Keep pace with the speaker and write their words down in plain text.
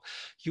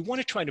you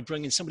want to try to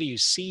bring in somebody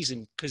who's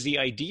seasoned, because the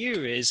idea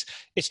is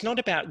it's not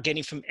about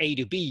getting from A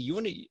to B. You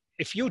want to,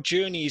 if your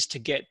journey is to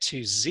get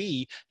to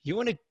Z, you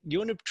want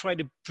to try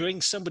to bring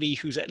somebody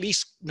who's at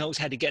least knows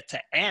how to get to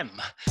M.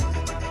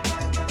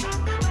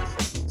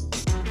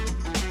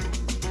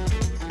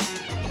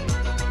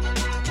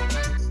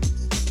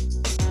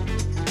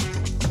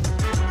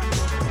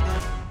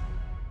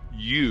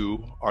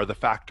 You are the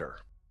factor.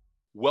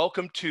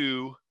 Welcome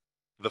to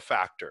The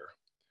Factor.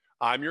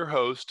 I'm your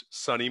host,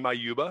 Sonny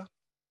Mayugba.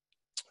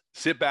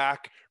 Sit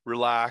back,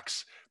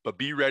 relax, but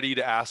be ready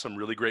to ask some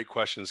really great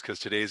questions because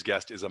today's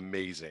guest is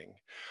amazing.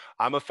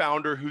 I'm a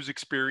founder who's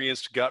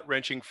experienced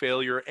gut-wrenching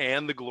failure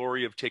and the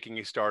glory of taking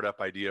a startup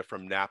idea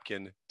from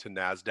napkin to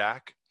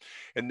NASDAQ.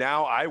 And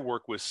now I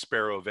work with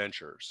Sparrow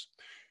Ventures.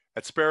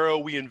 At Sparrow,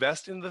 we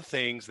invest in the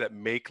things that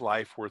make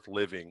life worth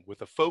living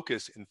with a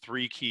focus in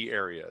three key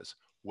areas: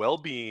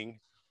 well-being,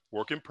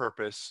 work and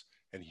purpose,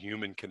 and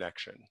human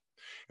connection.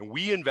 And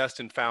we invest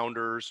in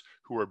founders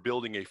who are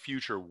building a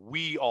future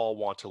we all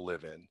want to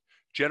live in.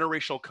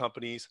 Generational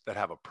companies that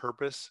have a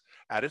purpose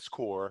at its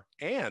core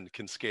and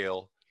can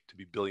scale to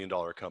be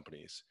billion-dollar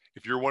companies.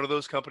 If you're one of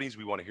those companies,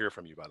 we want to hear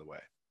from you, by the way.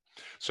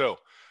 So,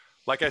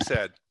 like I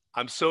said,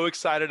 I'm so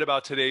excited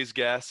about today's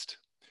guest.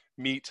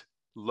 Meet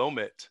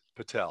Lomit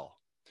Patel.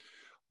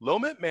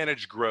 Lomit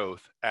managed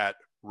growth at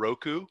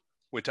Roku,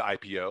 went to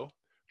IPO,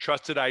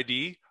 Trusted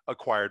ID,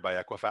 acquired by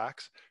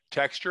Equifax,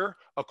 Texture,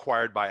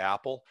 acquired by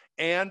Apple,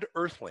 and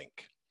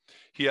Earthlink.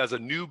 He has a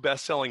new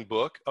best-selling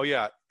book. Oh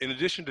yeah, in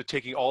addition to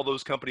taking all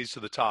those companies to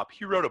the top,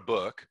 he wrote a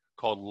book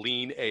called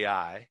Lean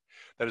AI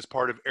that is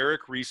part of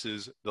Eric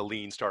Ries's The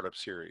Lean Startup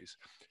series.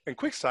 And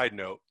quick side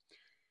note,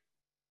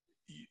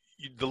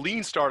 the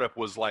Lean Startup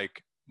was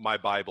like my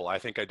Bible. I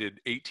think I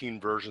did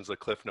 18 versions of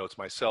Cliff Notes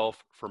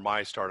myself for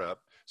my startup.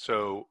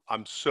 So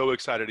I'm so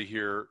excited to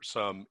hear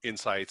some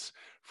insights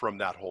from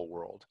that whole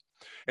world.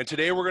 And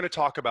today we're going to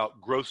talk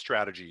about growth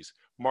strategies,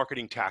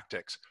 marketing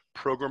tactics,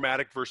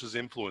 programmatic versus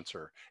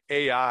influencer,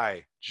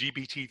 AI,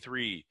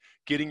 GPT-3,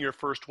 getting your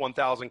first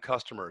 1,000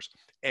 customers,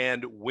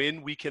 and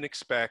when we can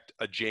expect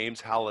a James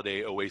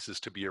Halliday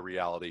Oasis to be a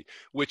reality,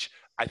 which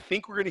I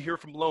think we're going to hear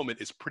from Lomit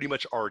is pretty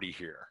much already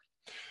here.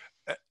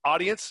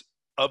 Audience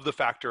of The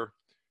Factor,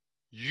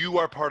 you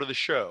are part of the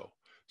show.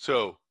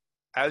 So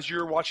as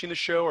you're watching the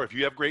show, or if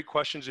you have great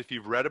questions, if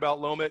you've read about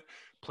Lomit,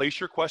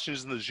 place your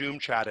questions in the Zoom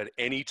chat at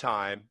any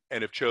time.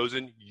 And if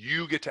chosen,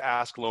 you get to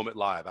ask Lomit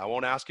live. I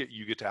won't ask it,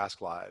 you get to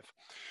ask live.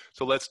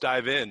 So let's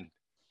dive in.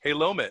 Hey,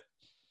 Lomit,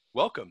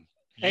 welcome.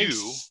 Hey,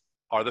 you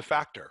are the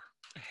factor.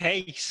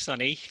 Hey,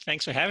 Sonny,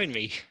 thanks for having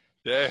me.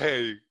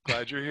 Hey,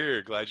 glad you're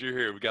here. Glad you're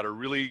here. We've got a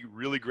really,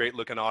 really great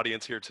looking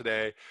audience here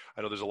today.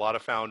 I know there's a lot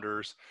of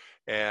founders,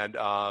 and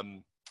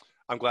I'm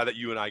glad that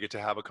you and I get to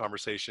have a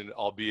conversation,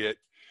 albeit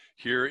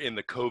here in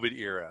the COVID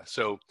era.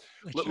 So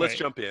let's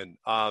jump in.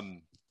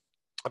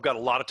 I've got a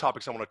lot of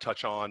topics I want to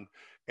touch on.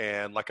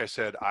 And like I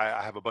said,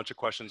 I have a bunch of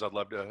questions. I'd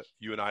love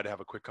you and I to have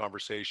a quick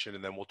conversation,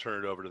 and then we'll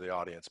turn it over to the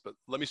audience. But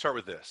let me start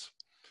with this.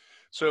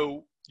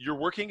 So you're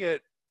working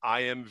at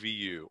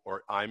IMVU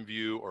or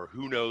IMVU, or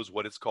who knows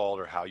what it's called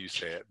or how you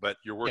say it, but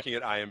you're working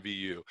at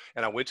IMVU.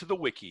 And I went to the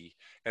wiki,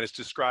 and it's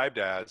described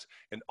as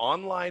an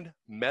online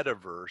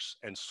metaverse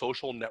and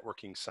social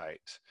networking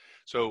site.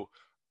 So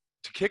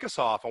to kick us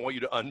off, I want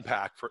you to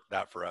unpack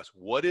that for us.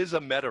 What is a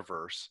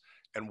metaverse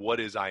and what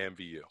is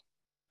IMVU?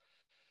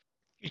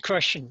 Good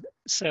question.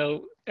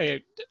 So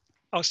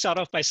I'll start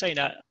off by saying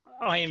that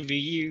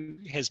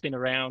IMVU has been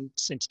around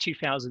since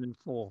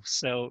 2004.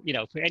 So, you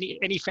know, for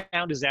any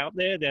founders out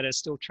there that are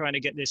still trying to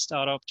get their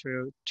startup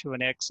to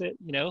an exit,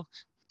 you know,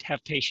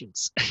 have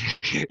patience.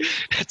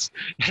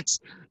 that's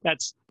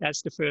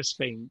the first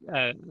thing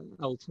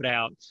I'll put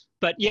out.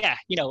 But yeah,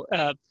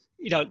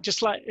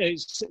 just like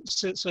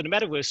so the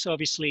metaverse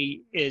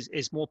obviously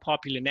is more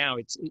popular now.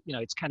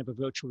 It's kind of a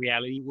virtual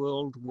reality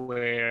world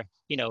where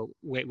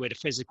where the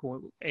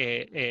physical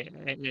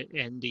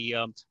and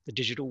the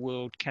digital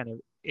world kind of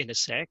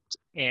intersect.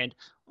 And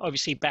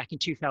obviously back in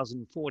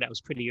 2004, that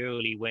was pretty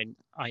early when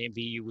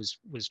IMVU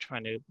was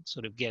trying to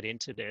sort of get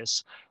into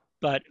this.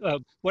 But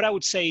what I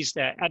would say is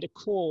that at the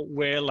core,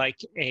 we're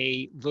like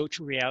a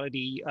virtual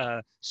reality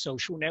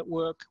social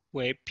network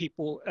where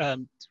people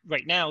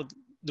right now,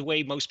 the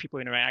way most people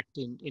interact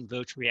in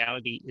virtual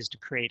reality is to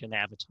create an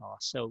avatar.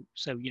 So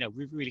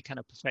we've really kind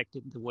of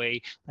perfected the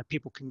way that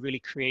people can really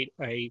create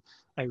a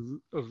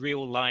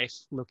real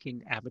life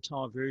looking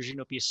avatar version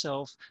of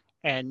yourself.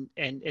 And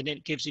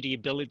it gives you the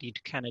ability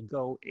to kind of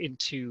go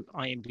into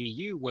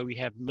IMVU, where we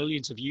have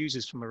millions of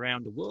users from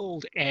around the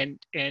world. And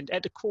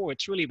at the core,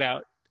 it's really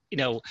about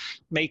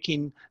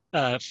making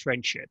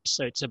friendships.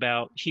 So it's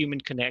about human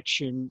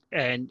connection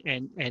and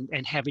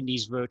having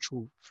these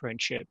virtual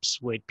friendships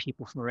with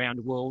people from around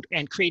the world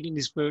and creating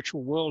these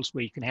virtual worlds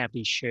where you can have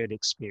these shared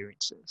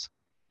experiences.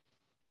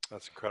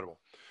 That's incredible.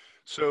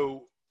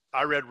 So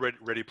I read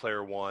Ready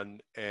Player One,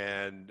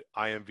 and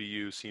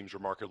IMVU seems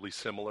remarkably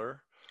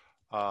similar.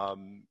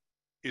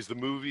 Is the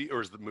book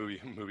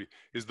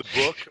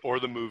or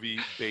the movie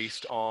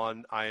based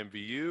on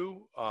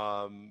IMVU?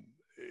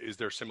 is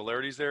there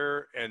similarities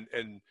there?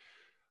 And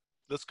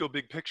let's go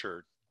big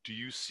picture. Do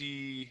you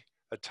see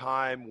a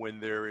time when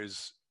there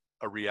is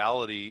a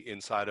reality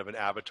inside of an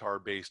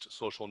avatar-based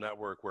social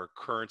network where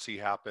currency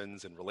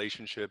happens and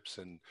relationships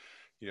and,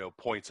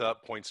 points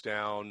up, points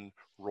down,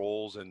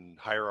 roles and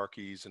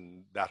hierarchies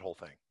and that whole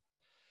thing?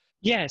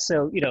 Yeah,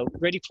 so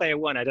Ready Player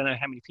One. I don't know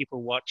how many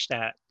people watch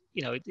that.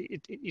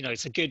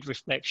 It's a good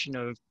reflection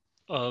of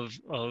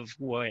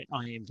where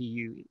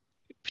IMVU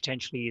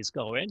potentially is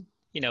going.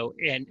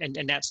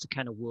 And that's the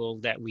kind of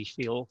world that we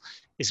feel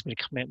is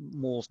becoming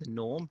more of the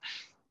norm.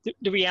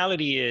 The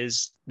reality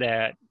is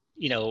that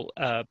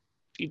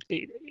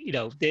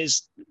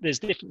there's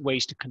different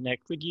ways to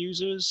connect with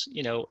users.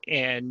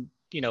 And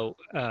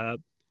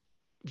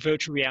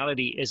virtual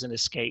reality is an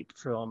escape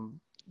from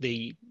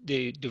the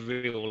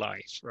real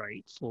life,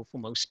 right? For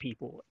most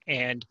people.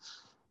 And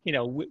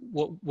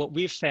what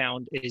we've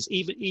found is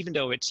even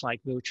though it's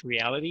like virtual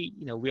reality,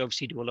 we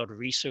obviously do a lot of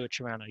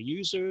research around our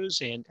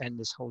users and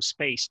this whole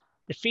space.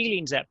 The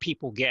feelings that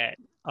people get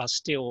are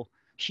still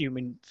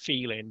human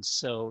feelings.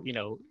 So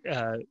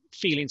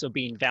feelings of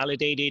being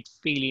validated,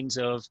 feelings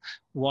of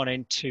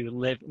wanting to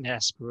live an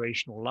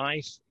aspirational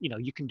life.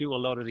 You can do a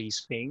lot of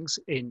these things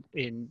in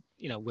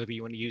whether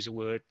you want to use a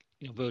word,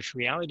 virtual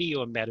reality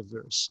or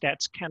metaverse.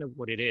 That's kind of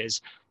what it is.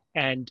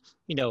 And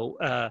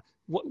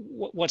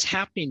what's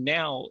happening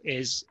now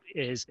is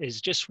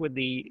just with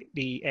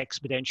the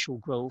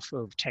exponential growth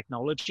of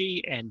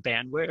technology and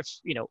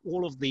bandwidth.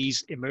 All of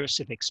these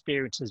immersive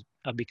experiences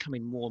are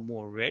becoming more and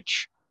more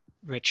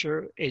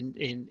richer in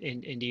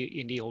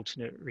the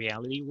alternate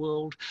reality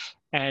world.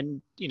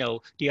 And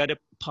the other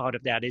part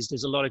of that is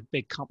there's a lot of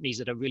big companies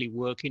that are really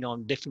working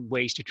on different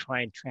ways to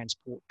try and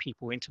transport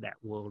people into that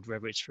world,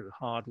 whether it's through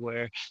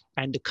hardware,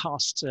 and the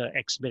costs are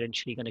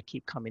exponentially going to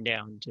keep coming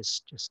down,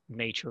 just the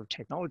nature of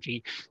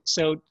technology.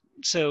 So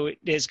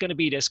there's going to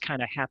be this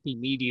kind of happy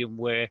medium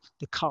where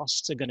the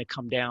costs are going to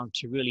come down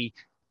to really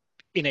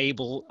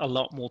enable a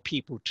lot more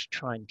people to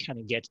try and kind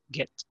of get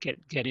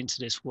into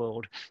this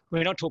world.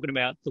 We're not talking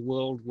about the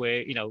world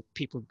where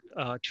people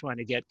are trying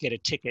to get a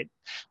ticket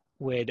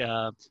with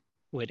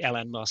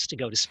Elon Musk to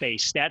go to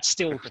space. But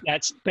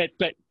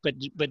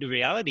the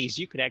reality is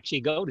you could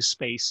actually go to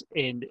space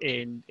in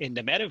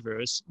the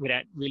metaverse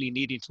without really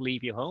needing to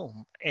leave your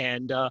home.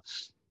 And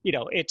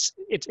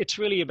it's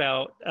really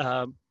about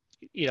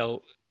you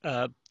know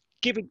uh,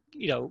 giving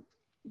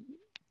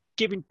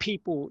giving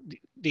people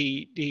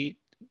the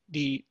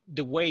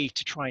way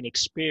to try and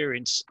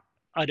experience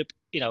other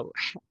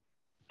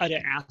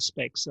other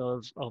aspects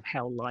of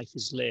how life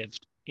is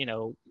lived,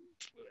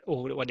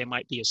 or what they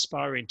might be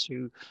aspiring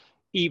to,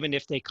 even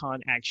if they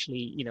can't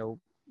actually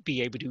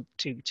be able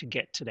to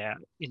get to that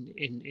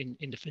in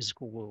the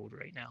physical world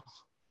right now.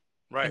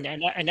 Right.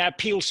 And that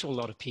appeals to a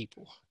lot of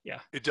people. Yeah.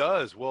 It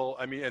does. Well,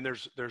 I mean, and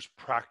there's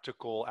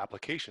practical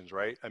applications,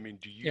 right? I mean,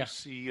 do you Yeah.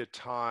 see a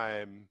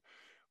time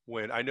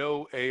when I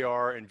know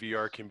AR and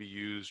VR can be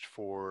used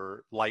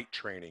for light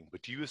training,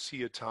 but do you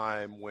see a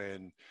time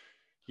when,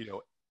 you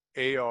know,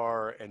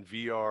 AR and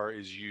VR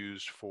is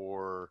used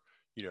for,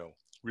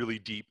 really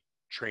deep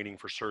training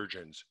for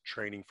surgeons,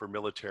 training for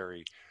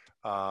military?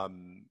 How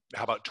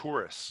about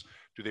tourists?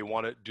 Do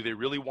they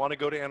really want to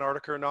go to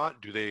Antarctica or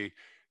not? Do they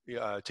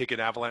take an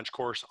avalanche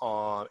course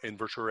in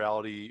virtual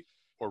reality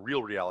or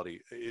real reality?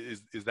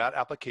 Is that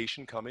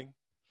application coming?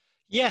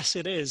 Yes,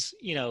 it is,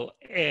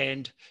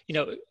 and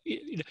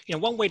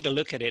one way to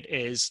look at it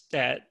is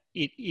that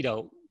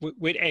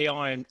with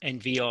AR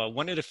and VR,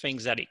 one of the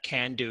things that it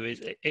can do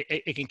is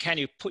it can kind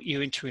of put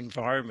you into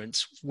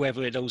environments,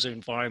 whether those are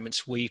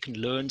environments where you can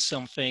learn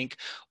something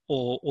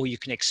or you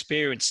can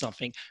experience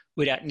something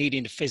without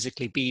needing to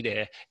physically be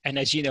there. And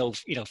as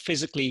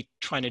physically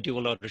trying to do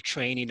a lot of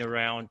training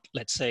around,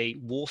 let's say,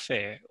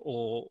 warfare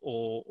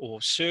or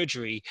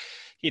surgery,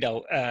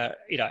 the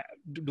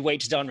way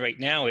it's done right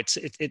now,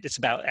 it's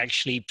about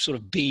actually sort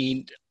of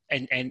being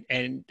and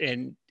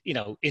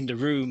in the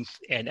room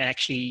and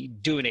actually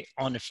doing it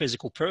on a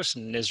physical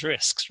person. And there's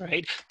risks,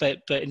 right?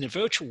 But in the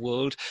virtual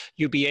world,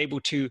 you'll be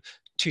able to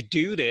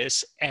do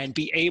this and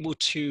be able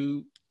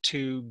to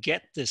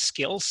get the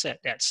skill set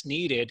that's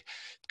needed,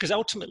 because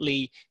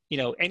ultimately,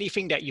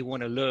 anything that you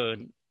want to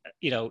learn,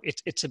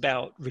 it's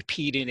about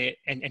repeating it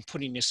and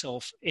putting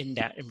yourself in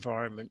that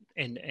environment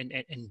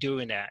and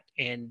doing that.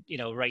 And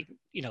right,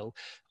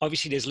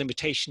 obviously there's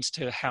limitations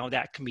to how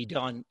that can be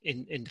done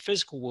in the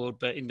physical world,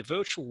 but in the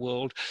virtual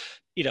world,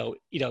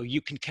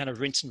 you can kind of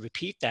rinse and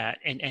repeat that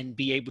and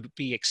be able to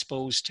be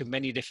exposed to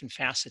many different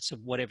facets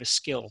of whatever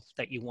skill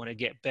that you want to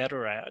get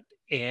better at.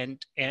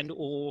 And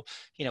or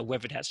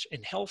whether that's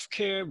in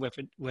healthcare,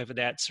 whether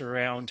that's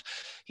around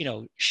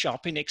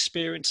shopping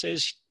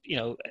experiences.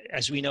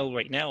 As we know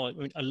right now,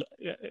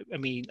 I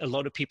mean, a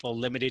lot of people are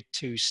limited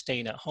to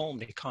staying at home.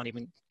 They can't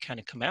even kind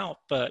of come out.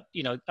 But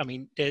I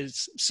mean,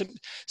 there's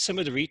some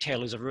of the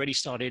retailers have already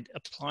started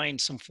applying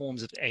some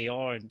forms of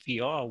AR and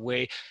VR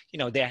where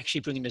they're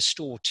actually bringing the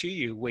store to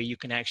you, where you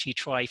can actually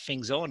try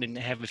things on and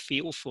have a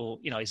feel for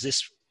is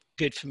this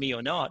good for me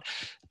or not.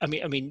 I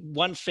mean,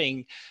 one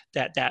thing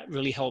that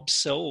really helps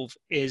solve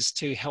is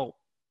to help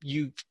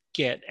you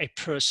get a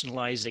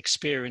personalized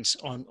experience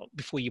on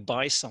before you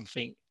buy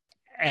something.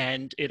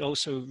 And it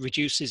also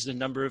reduces the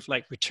number of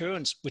like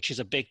returns, which is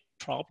a big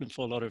problem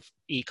for a lot of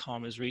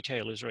e-commerce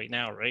retailers right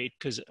now, right?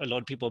 Because a lot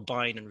of people are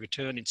buying and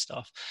returning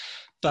stuff.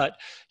 But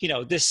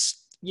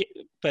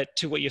but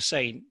to what you're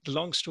saying, the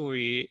long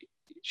story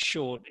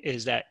short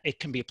is that it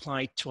can be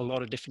applied to a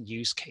lot of different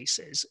use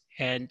cases,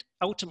 and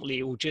ultimately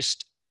it will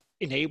just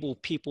enable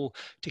people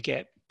to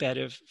get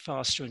better,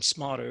 faster, and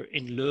smarter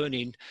in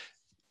learning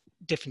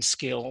different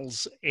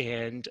skills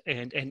and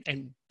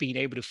being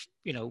able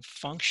to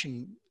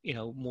function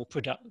more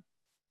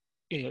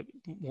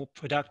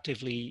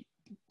productively,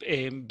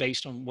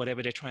 based on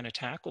whatever they're trying to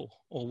tackle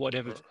or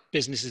whatever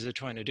businesses are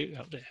trying to do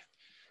out there.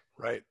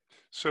 Right.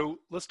 So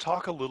let's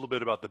talk a little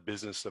bit about the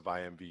business of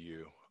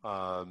IMVU.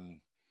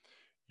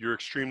 You're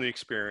extremely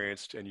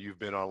experienced and you've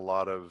been on a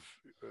lot of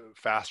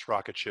fast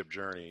rocket ship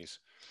journeys.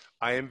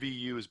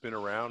 IMVU has been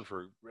around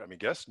for, I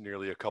guess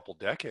nearly a couple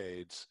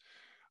decades.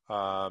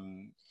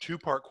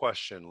 Two-part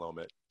question,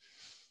 Lomit.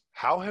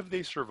 How have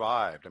they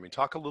survived?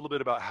 Talk a little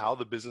bit about how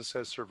the business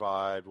has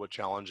survived, what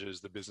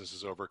challenges the business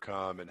has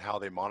overcome, and how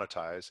they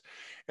monetize.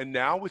 And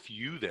now with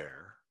you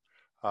there,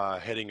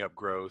 heading up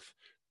growth,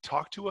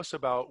 talk to us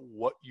about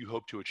what you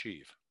hope to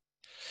achieve.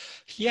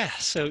 Yeah,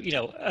 so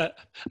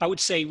I would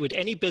say with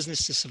any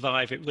business to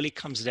survive, it really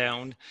comes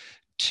down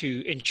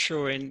to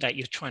ensuring that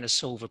you're trying to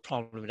solve a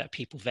problem that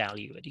people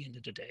value at the end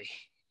of the day.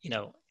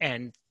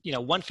 And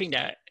one thing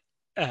that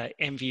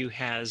IMVU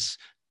has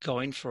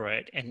going for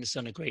it and has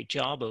done a great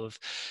job of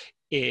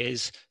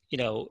is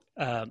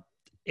that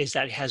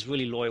it has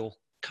really loyal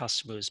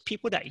customers,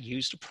 people that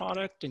use the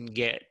product and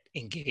get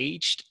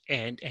engaged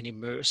and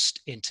immersed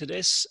into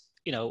this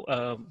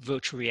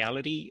virtual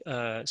reality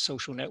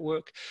social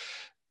network,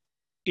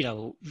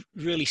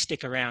 really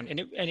stick around. And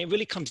it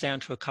really comes down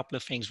to a couple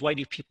of things. Why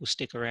do people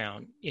stick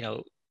around?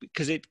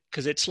 Because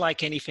it's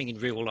like anything in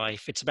real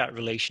life, it's about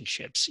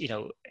relationships,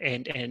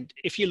 and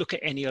if you look at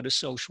any other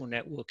social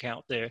network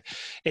out there,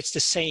 it's the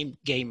same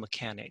game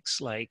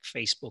mechanics. Like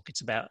Facebook,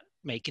 it's about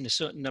making a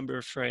certain number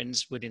of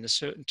friends within a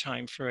certain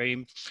time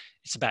frame.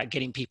 It's about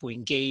getting people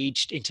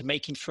engaged into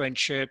making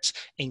friendships,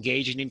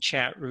 engaging in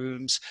chat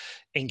rooms,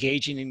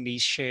 engaging in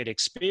these shared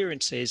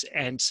experiences.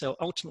 And so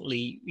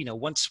ultimately,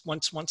 once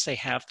they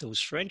have those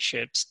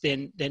friendships,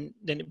 then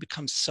it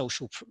becomes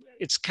social.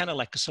 It's kind of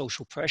like a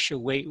social pressure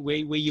where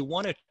you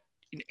want to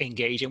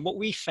engage. And what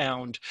we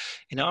found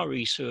in our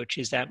research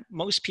is that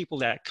most people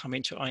that come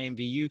into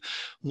IMVU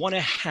want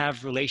to have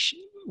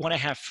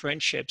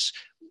friendships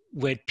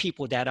with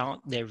people that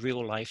aren't their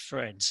real life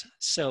friends.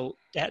 So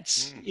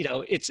that's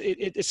it's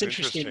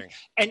interesting.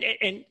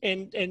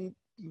 And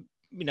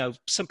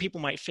some people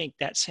might think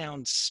that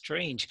sounds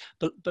strange,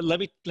 but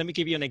let me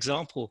give you an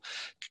example.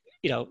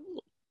 In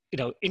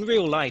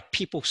real life,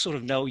 people sort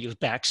of know your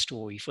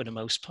backstory for the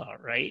most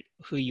part, right?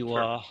 Who you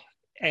are,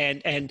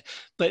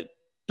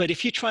 but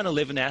if you're trying to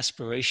live an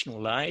aspirational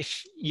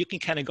life, you can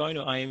kind of go into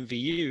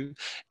IMVU,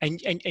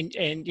 and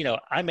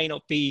I may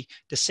not be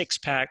the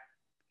six-pack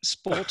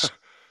sports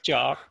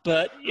jock,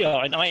 but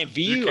in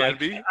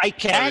IMVU, I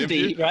can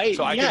be, right?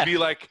 So I can be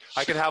like,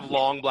 I can have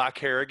long black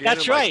hair again.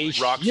 That's right.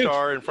 Like rock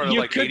star in front of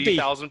like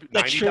 80,000,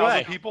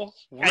 90,000 people.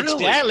 Really?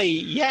 Exactly.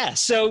 Yeah.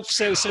 So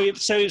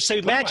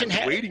imagine what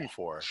am I waiting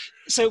for.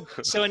 So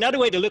another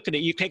way to look at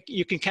it,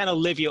 you can kind of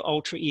live your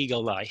alter ego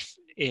life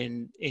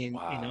in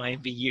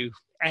IMVU,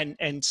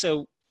 and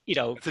so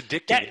it's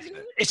addicting, isn't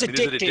it? It's addicting.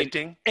 Is it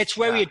addicting? It's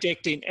very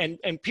addicting,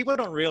 and people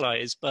don't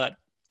realize, but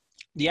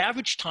the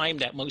average time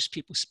that most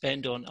people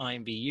spend on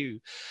IMVU,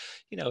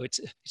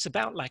 it's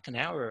about like an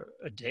hour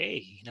a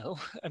day. So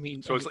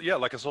it's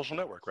like a social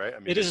network, right?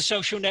 It is a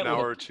social network. An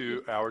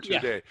hour or two a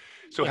day.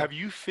 So have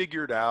you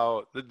figured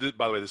out?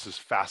 By the way, this is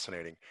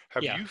fascinating.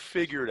 Have you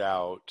figured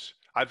out?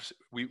 I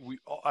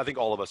think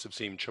all of us have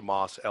seen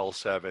Chamath's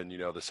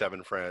L7. The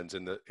 7 friends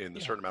in the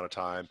certain amount of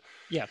time.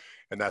 Yeah.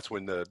 And that's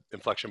when the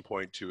inflection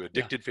point to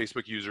addicted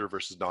Facebook user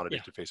versus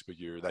non-addicted Facebook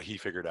user that he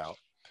figured out.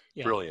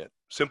 Yeah. Brilliant,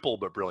 simple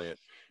but brilliant.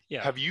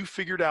 Yeah. Have you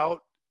figured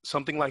out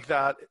something like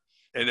that,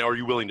 and are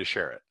you willing to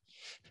share it?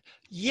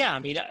 Yeah,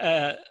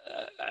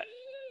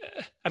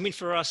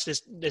 for us,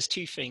 there's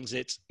two things.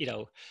 It's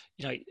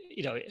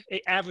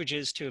it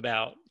averages to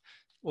about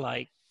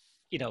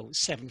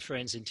 7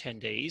 friends in 10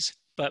 days.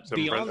 But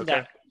beyond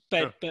that,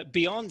 but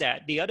beyond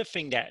that, the other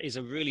thing that is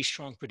a really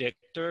strong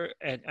predictor,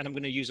 and I'm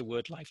going to use the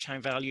word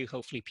lifetime value.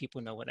 Hopefully,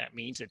 people know what that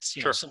means. It's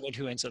someone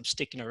who ends up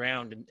sticking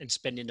around and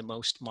spending the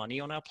most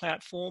money on our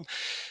platform.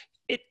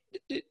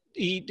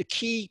 The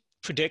key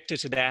predictor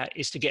to that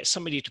is to get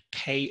somebody to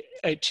pay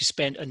to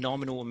spend a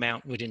nominal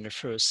amount within the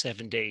first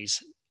 7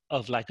 days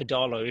of like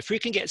 $1. If we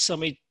can get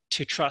somebody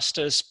to trust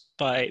us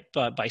by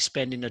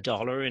spending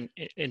 $1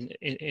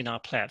 in our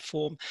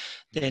platform,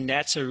 then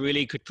that's a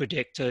really good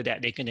predictor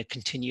that they're going to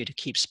continue to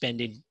keep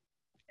spending,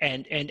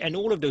 and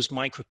all of those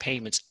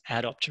micropayments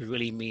add up to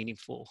really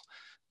meaningful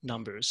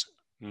numbers.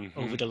 Mm-hmm.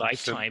 over the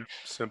lifetime.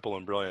 Simple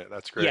and brilliant.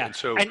 That's great. Yeah, And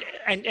so,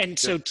 and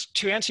so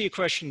to answer your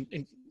question,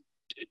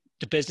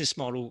 the business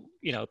model,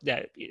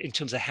 that in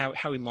terms of how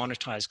we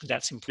monetize, because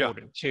that's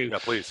important too. Yeah,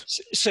 please.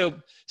 So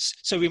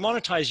we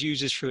monetize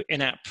users through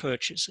in-app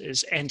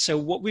purchases, and so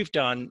what we've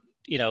done,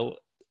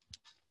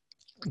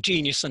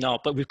 genius or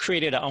not, but we've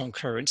created our own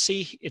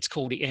currency. It's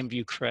called the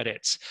IMVU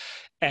credits,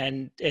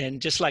 and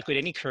just like with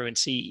any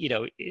currency,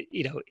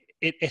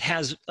 it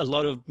has a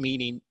lot of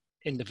meaning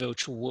in the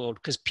virtual world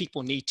because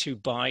people need to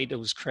buy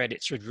those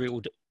credits with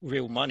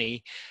real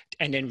money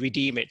and then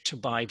redeem it to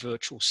buy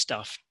virtual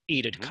stuff,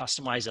 either to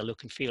customize the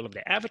look and feel of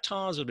their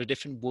avatars or the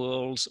different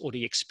worlds or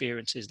the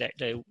experiences that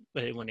they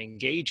want to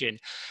engage in.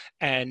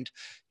 And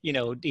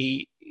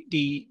the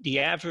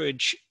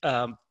average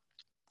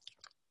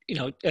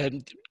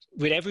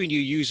with every new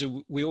user,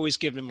 we always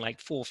give them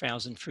like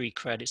 4,000 free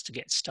credits to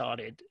get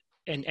started.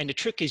 And the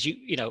trick is,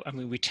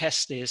 we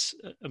test this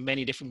in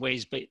many different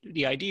ways, but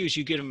the idea is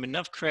you give them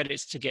enough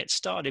credits to get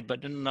started,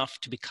 but enough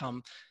to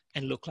become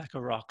and look like a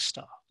rock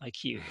star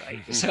like you,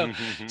 right?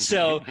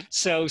 So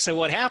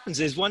what happens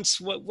is once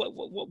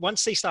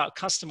they start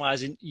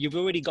customizing, you've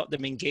already got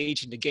them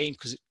engaged in the game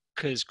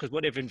because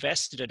what they've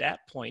invested at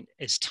that point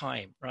is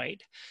time,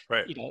 right?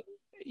 Right.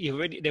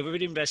 They've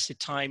already invested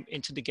time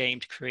into the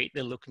game to create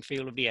the look and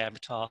feel of the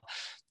avatar,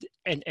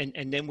 and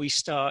then we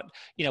start,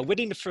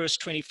 within the first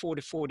 24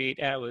 to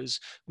 48 hours,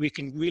 we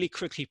can really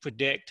quickly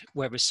predict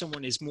whether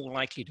someone is more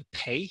likely to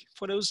pay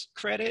for those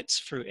credits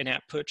through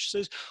in-app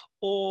purchases,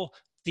 or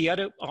the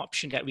other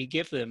option that we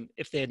give them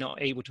if they're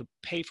not able to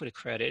pay for the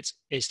credits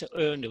is to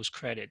earn those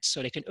credits.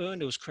 So they can earn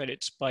those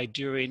credits by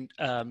doing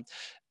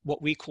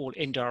what we call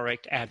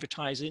indirect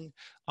advertising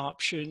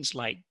options,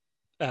 like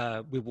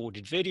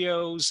rewarded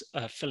videos,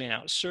 filling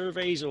out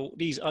surveys, or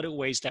these other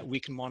ways that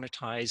we can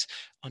monetize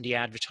on the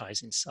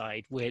advertising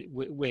side, where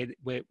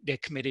they're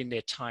committing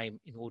their time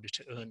in order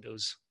to earn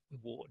those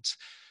rewards.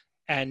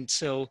 And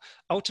so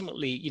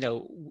ultimately,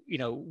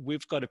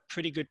 we've got a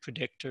pretty good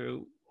predictor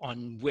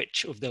on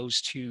which of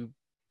those two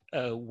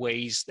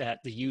ways that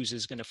the user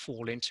is going to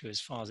fall into as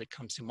far as it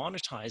comes to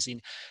monetizing.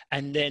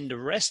 And then the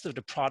rest of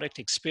the product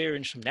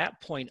experience from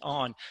that point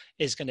on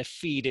is going to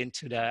feed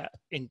into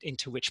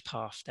into which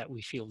path that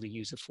we feel the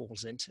user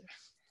falls into.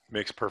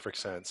 Makes perfect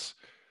sense.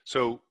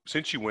 So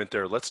since you went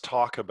there, let's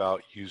talk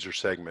about user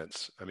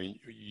segments. I mean,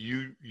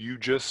 you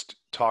just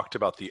talked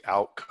about the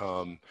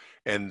outcome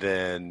and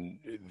then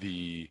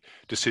the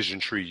decision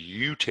tree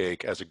you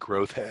take as a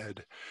growth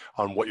head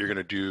on what you're going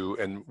to do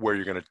and where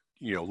you're going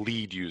to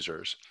lead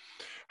users.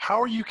 How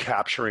are you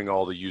capturing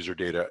all the user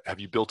data? Have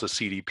you built a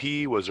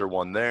CDP? Was there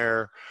one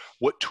there?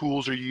 What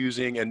tools are you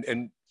using?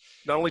 And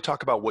not only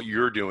talk about what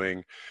you're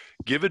doing,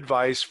 give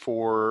advice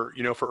for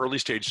early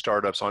stage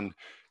startups on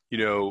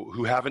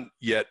who haven't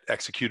yet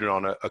executed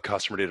on a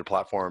customer data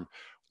platform.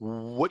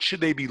 What should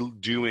they be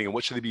doing and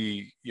what should they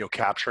be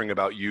capturing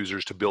about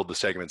users to build the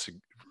segments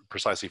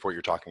precisely for what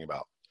you're talking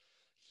about?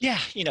 Yeah,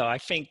 I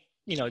think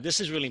this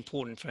is really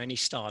important for any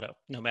startup,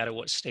 no matter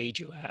what stage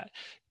you're at,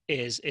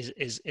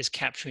 is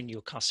capturing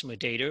your customer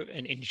data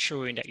and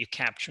ensuring that you're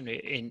capturing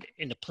it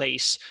in a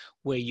place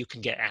where you can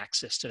get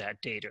access to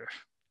that data.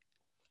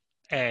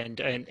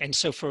 And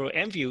so for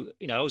IMVU,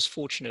 I was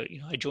fortunate.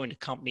 I joined a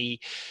company,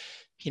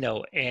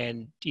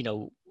 and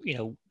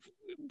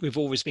we've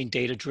always been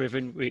data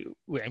driven,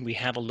 and we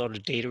have a lot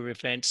of data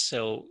events.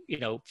 So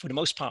for the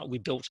most part, we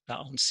built our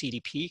own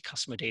CDP,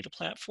 customer data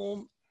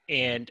platform.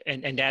 And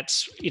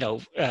that's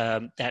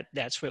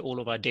that's where all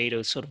of our data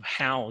is sort of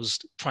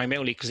housed,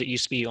 primarily because it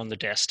used to be on the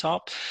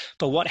desktop.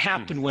 But what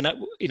happened when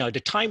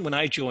the time when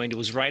I joined, it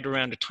was right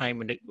around the time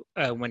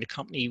when the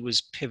company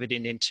was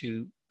pivoting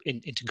into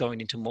going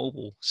into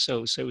mobile.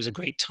 So it was a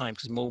great time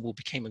because mobile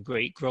became a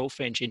great growth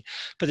engine.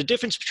 But the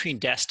difference between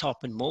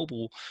desktop and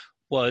mobile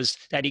was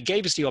that it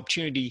gave us the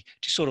opportunity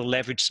to sort of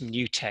leverage some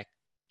new tech,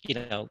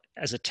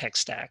 as a tech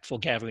stack for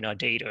gathering our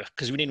data,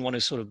 because we didn't want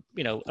to sort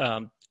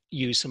of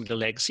use some of the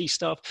legacy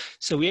stuff.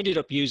 So we ended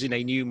up using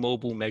a new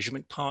mobile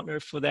measurement partner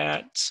for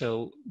that.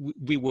 So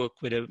we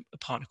work with a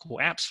partner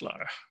called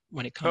AppsFlyer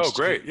when it comes to. Oh,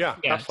 great. Yeah.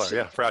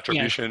 AppsFlyer, for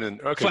attribution and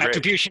okay, for great.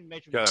 attribution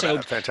measurement. Yeah,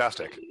 so,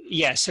 fantastic.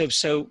 Yeah. So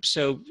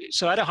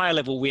at a high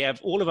level, we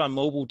have all of our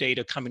mobile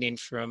data coming in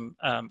from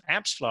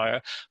AppsFlyer.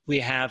 We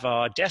have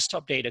our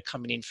desktop data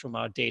coming in from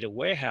our data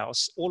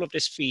warehouse. All of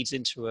this feeds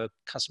into a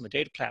customer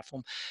data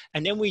platform.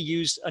 And then we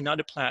use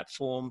another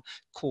platform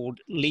called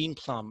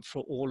LeanPlum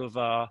for all of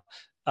our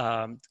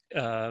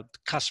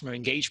customer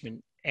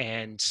engagement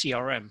and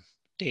CRM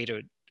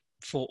data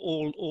for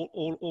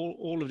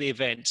all of the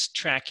events,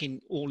 tracking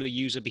all the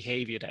user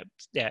behavior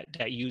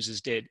that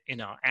users did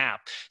in our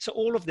app. So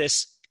all of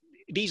this,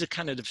 these are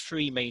kind of the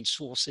three main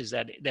sources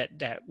that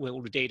where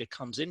all the data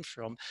comes in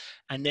from.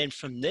 And then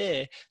from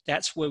there,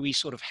 that's where we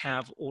sort of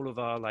have all of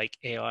our like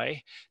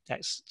AI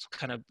that's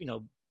kind of,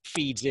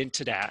 feeds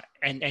into that.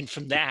 And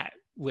from that,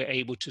 we're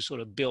able to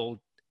sort of build,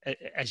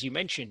 as you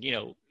mentioned,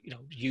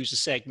 user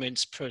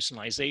segments,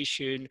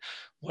 personalization,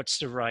 what's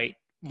the right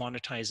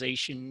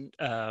monetization,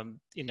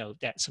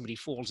 that somebody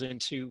falls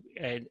into,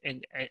 and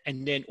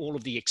then all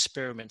of the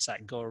experiments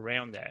that go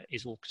around that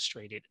is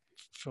orchestrated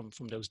from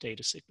those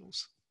data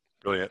signals.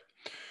 Brilliant.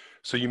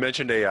 So you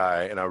mentioned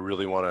AI, and I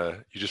really want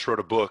to, you just wrote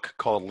a book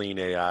called Lean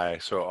AI,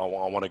 so I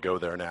want to go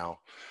there now.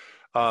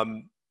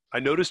 I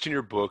noticed in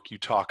your book, you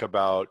talk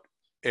about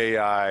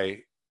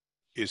AI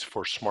is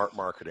for smart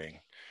marketing.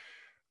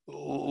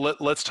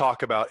 Let's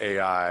talk about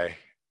AI,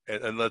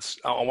 and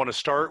I want to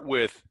start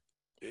with,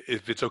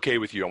 if it's okay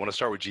with you, I want to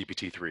start with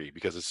GPT-3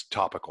 because it's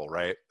topical,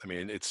 right? I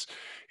mean, it's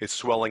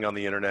swelling on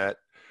the internet.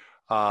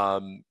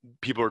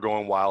 People are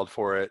going wild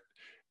for it,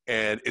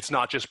 and it's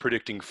not just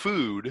predicting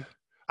food.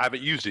 I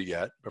haven't used it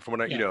yet, but from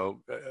when I'm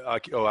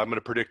going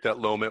to predict that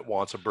Lomit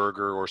wants a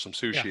burger or some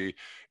sushi.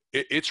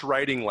 Yeah. It's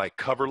writing like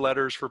cover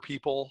letters for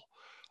people.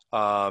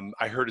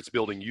 I heard it's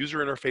building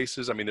user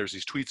interfaces. I mean, there's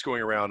these tweets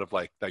going around of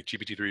like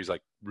GPT-3 is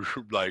like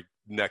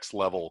next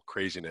level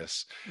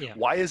craziness. Yeah.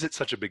 Why is it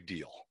such a big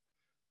deal?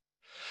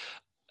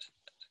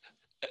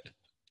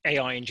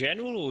 AI in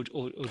general, or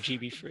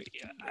GB3?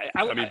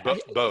 I mean,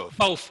 both.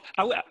 Both.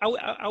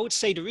 I would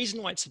say the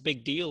reason why it's a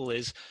big deal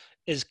is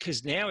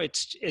because now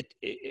it's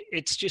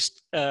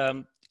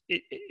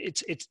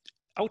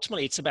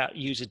ultimately it's about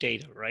user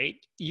data, right?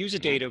 User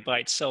data by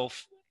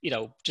itself,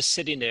 just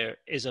sitting there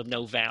is of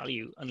no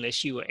value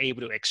unless you are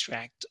able to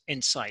extract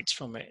insights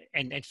from it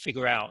and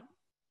figure out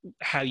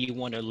how you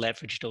want to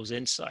leverage those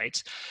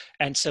insights.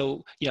 And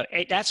so,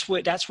 that's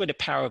where the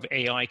power of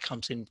AI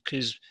comes in,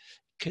 because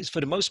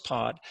for the most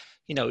part,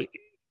 the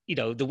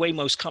way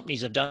most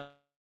companies have done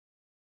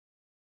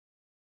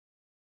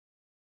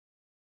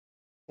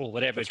or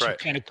whatever, that's to right,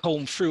 kind of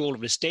comb through all of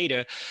this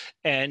data.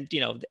 And,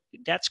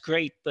 that's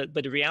great. But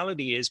the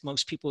reality is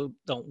most people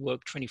don't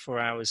work 24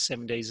 hours,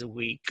 7 days a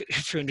week,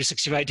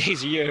 365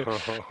 days a year.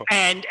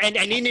 And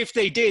even if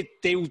they did,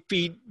 they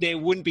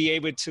wouldn't be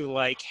able to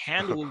like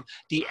handle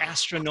the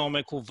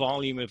astronomical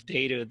volume of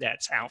data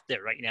that's out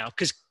there right now.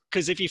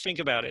 Because if you think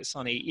about it,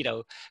 Sonny,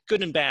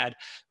 good and bad,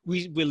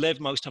 we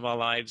live most of our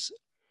lives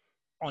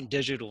on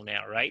digital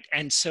now, right?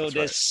 And so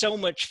there's so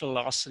much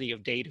velocity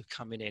of data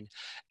coming in.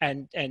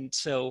 And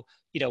so,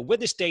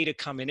 with this data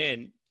coming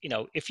in,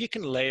 if you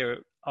can layer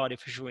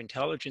artificial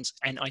intelligence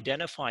and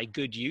identify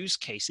good use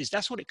cases,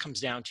 that's what it comes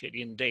down to at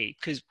the end of the day.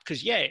 Because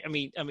I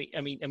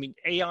mean,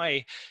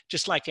 AI,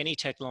 just like any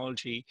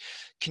technology,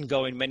 can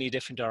go in many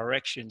different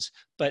directions.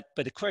 But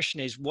the question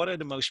is, what are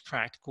the most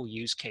practical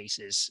use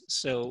cases?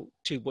 So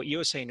to what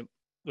you're saying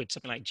with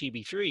something like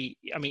GB3,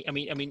 I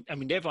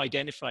mean, they've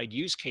identified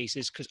use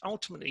cases because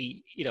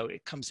ultimately,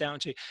 it comes down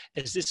to,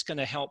 is this going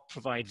to help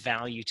provide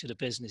value to the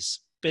business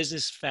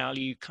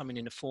value coming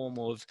in the form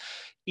of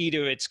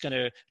either it's going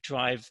to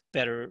drive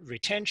better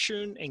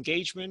retention,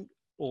 engagement,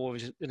 or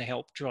is it going to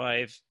help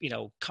drive,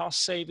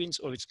 cost savings,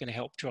 or it's going to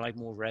help drive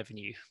more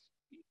revenue,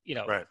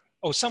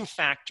 or some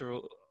factor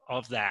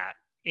of that.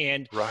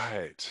 And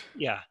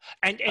yeah,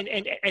 and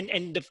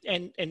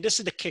this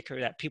is the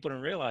kicker that people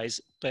don't realize,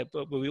 but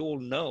we all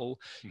know,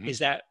 is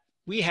that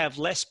we have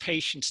less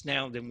patience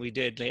now than we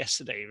did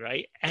yesterday,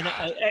 right? And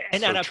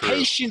our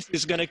patience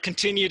is going to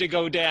continue to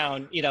go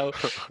down,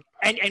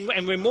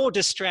 and we're more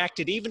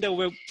distracted, even though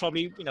we're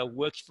probably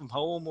working from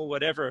home or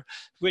whatever.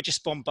 We're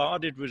just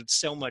bombarded with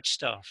so much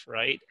stuff,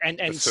 right?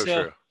 And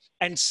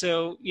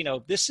so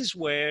this is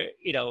where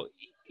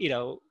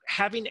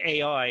having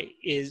AI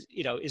is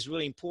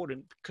really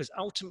important, because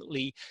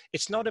ultimately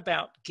it's not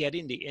about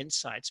getting the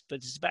insights, but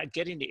it's about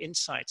getting the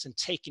insights and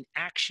taking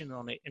action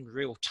on it in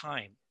real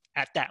time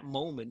at that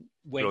moment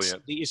when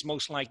somebody is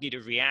most likely to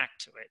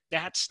react to it.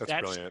 That's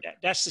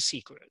the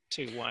secret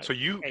to why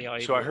AI.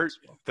 So I heard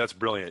that's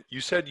brilliant. You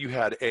said you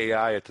had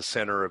AI at the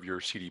center of your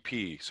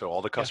CDP. So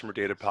all the customer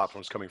data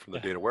platforms coming from the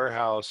data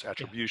warehouse,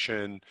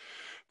 attribution,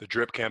 the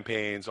drip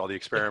campaigns, all the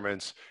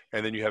experiments,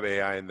 and then you have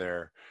AI in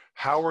there.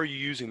 How are you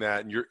using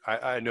that? And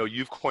I know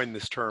you've coined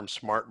this term,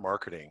 smart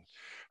marketing.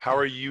 How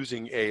are you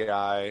using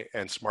AI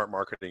and smart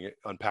marketing?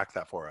 Unpack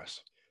that for us.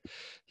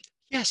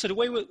 Yeah. So the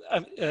way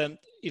the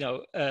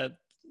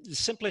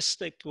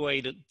simplistic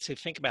way to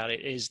think about it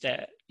is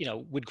that,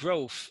 with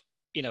growth,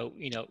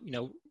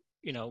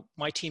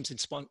 my team's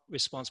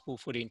responsible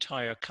for the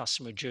entire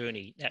customer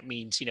journey. That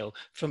means,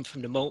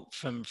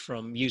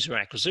 from user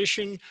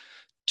acquisition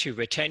to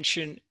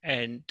retention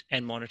and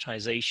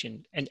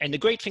monetization. And the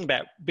great thing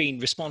about being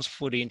responsible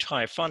for the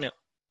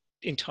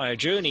entire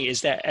journey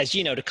is that, as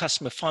you know, the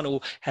customer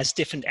funnel has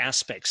different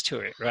aspects to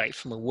it, right?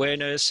 From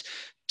awareness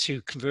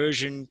to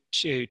conversion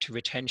to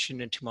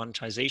retention and to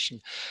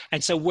monetization.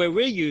 And so where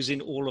we're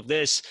using all of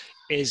this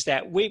is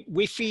that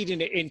we're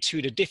feeding it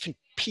into the different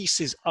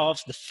pieces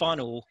of the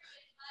funnel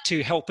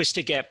to help us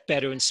to get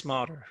better and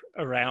smarter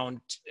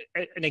around.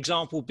 An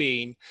example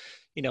being,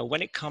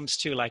 when it comes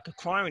to like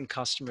acquiring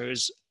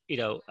customers, we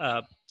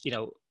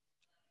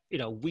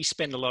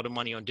spend a lot of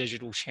money on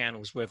digital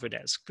channels, whether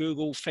that's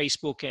Google,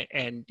 Facebook,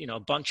 and a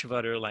bunch of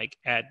other like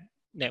ad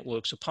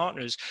networks or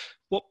partners.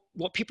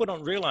 What people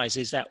don't realize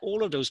is that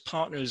all of those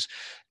partners,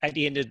 at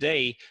the end of the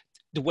day,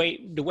 the way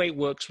it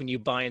works when you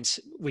buy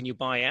when you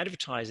buy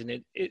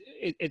advertising,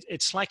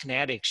 it's like an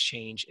ad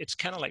exchange. It's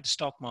kind of like the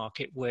stock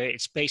market where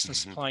it's based on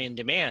Mm-hmm. supply and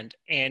demand.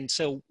 And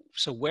so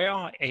where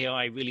our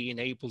AI really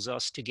enables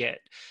us to get,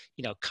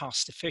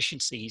 cost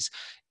efficiencies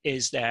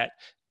is that,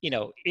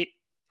 it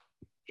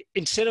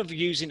instead of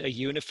using a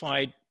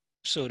unified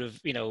sort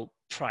of,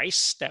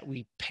 price that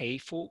we pay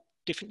for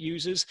different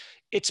users,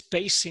 it's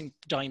basing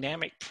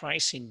dynamic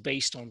pricing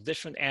based on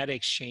different ad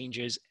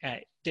exchanges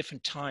at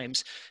different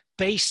times,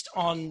 based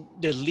on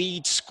the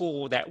lead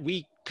score that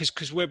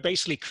because we're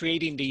basically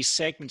creating these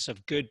segments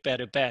of good,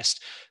 better,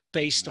 best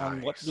based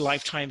on what Nice.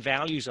 lifetime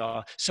values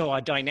are. So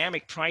our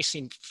dynamic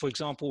pricing, for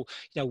example,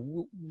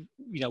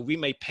 we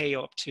may pay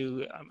up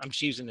to, I'm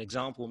just using an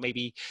example,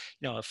 maybe,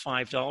 a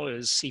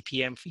 $5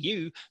 CPM for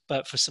you,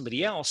 but for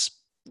somebody else,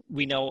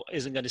 we know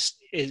isn't going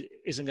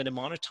to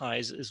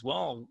monetize as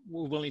well.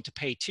 We're willing to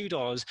pay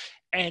 $2,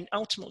 and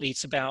ultimately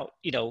it's about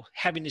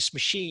having this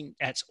machine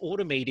that's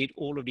automated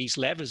all of these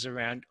levers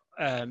around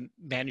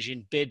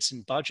managing bids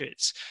and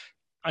budgets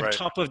on Right.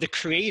 top of the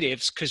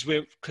creatives, because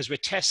we're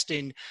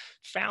testing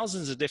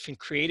thousands of different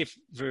creative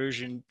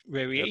version Yep.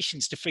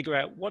 variations to figure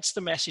out what's the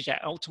message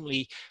that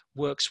ultimately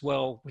works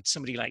well with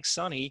somebody like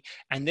Sonny,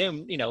 and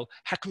then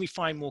how can we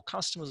find more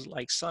customers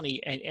like Sonny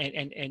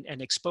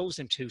and expose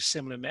them to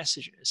similar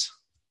messages.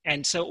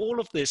 And so all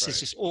of this is Right.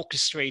 just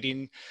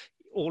orchestrating.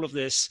 All of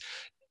this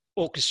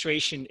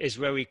orchestration is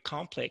very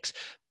complex,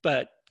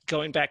 but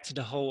going back to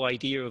the whole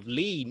idea of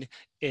lean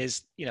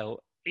is,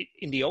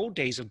 in the old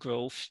days of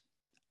growth,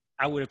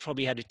 I would have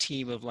probably had a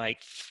team of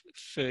like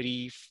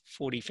 30,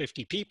 40,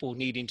 50 people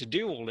needing to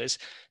do all this.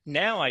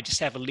 Now I just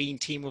have a lean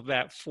team of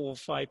about 4 or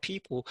 5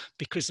 people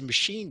because the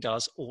machine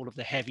does all of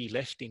the heavy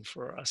lifting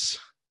for us.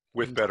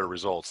 With And better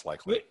results,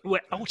 likely.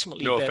 we're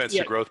ultimately No better. offense to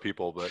Yeah, growth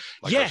people, but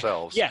like yeah,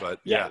 ourselves, yeah, but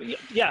yeah, yeah,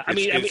 yeah,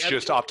 yeah. it's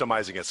just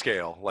optimizing at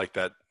scale, like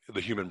that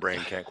the human brain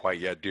can't quite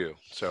yet do.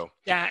 So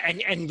yeah,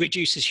 and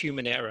reduces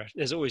human error.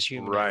 There's always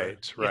human error.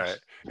 right, Yeah. right.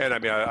 And I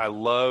mean, I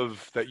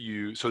love that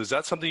you. So is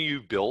that something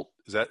you built?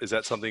 Is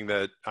that something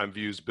that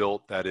IMVU's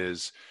built? That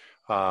is,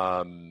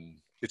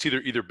 it's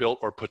either built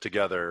or put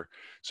together.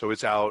 So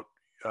it's out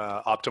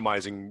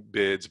optimizing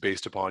bids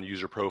based upon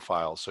user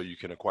profiles. So you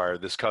can acquire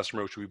this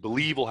customer, which we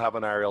believe will have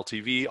an higher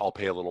LTV. I'll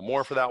pay a little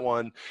more for that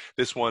one.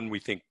 This one we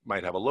think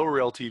might have a lower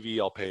LTV.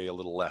 I'll pay a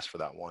little less for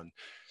that one.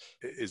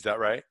 Is that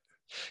right?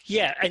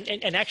 Yeah,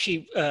 and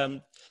actually,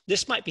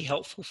 this might be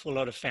helpful for a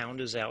lot of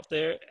founders out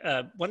there.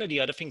 One of the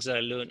other things that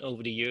I learned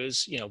over the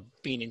years,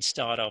 being in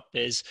startup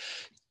is,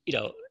 you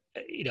know,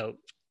 you know,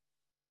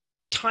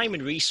 time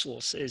and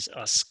resources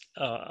are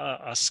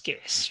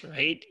scarce,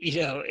 right?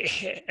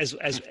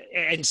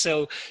 And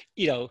so,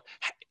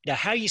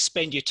 how you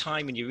spend your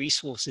time and your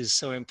resources is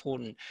so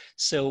important.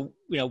 So,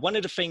 one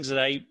of the things that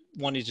I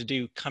wanted to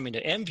do coming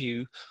to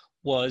IMVU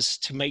was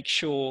to make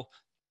sure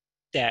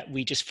that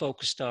we just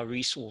focused our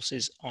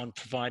resources on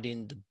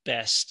providing the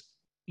best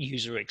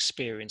user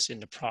experience in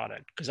the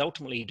product, because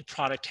ultimately the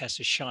product has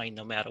to shine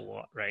no matter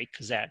what, right?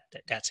 Because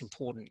that's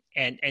important.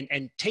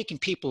 And taking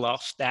people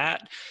off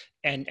that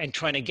and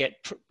trying to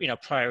get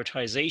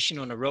prioritization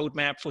on a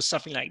roadmap for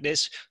something like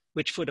this,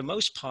 which for the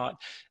most part,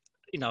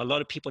 a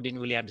lot of people didn't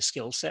really have the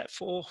skill set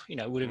for,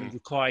 would have Mm,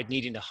 required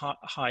needing to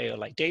hire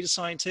like data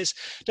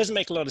scientists. Doesn't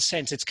make a lot of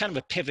sense. It's kind of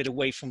a pivot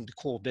away from the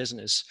core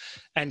business.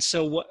 And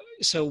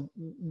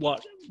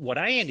what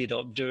I ended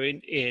up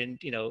doing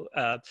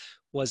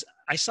was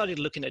I started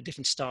looking at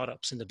different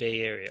startups in the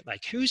Bay Area,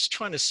 like who's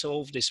trying to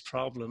solve this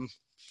problem,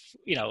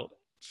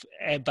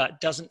 but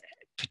doesn't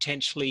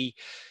potentially,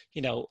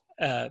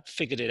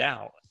 figured it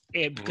out.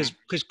 mhm.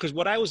 Because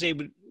what I was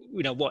able,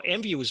 what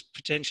IMVU was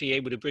potentially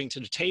able to bring to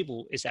the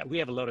table is that we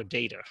have a lot of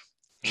data,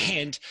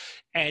 Mm.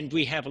 and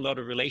we have a lot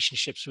of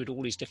relationships with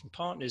all these different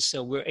partners.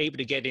 So we're able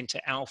to get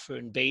into alpha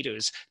and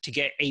betas to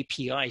get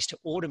APIs to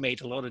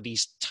automate a lot of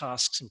these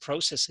tasks and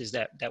processes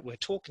that we're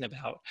talking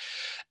about.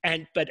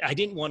 But I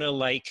didn't want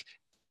to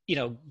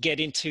get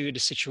into the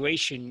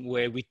situation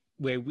where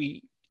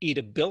we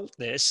either built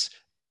this,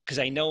 because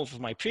I know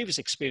from my previous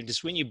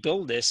experiences, when you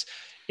build this,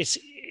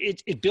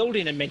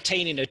 building and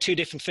maintaining are two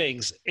different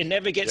things. It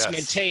never gets Yes.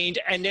 maintained,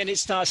 and then it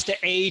starts to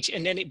age,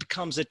 and then it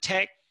becomes a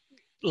tech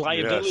Yes.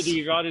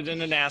 liability rather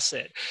than an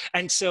asset.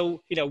 And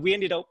so, we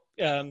ended up.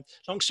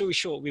 Long story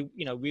short,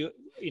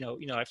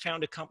 I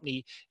found a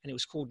company, and it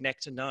was called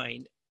Nectar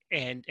 9,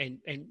 and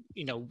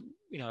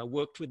I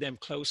worked with them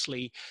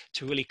closely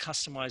to really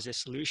customize their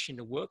solution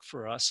to work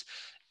for us,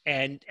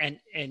 and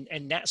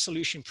that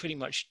solution pretty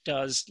much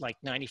does like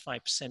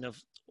 95%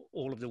 of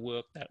all of the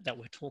work that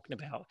we're talking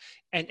about.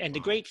 And the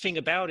Wow. great thing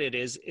about it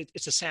is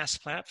it's a SaaS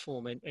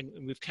platform, and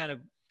we've kind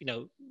of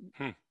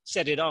Hmm.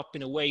 set it up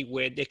in a way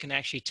where they can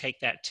actually take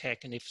that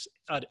tech, and if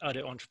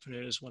other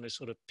entrepreneurs want to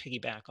sort of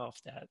piggyback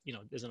off that,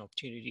 there's an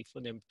opportunity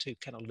for them to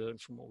kind of learn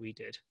from what we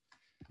did.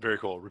 Very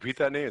cool. Repeat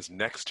that name. It's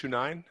Next to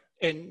Nine.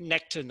 And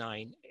Nectar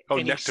 9, Oh,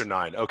 and Nectar he's,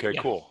 9. Okay,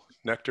 yeah, cool.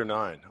 Nectar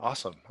 9.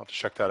 Awesome. I'll have to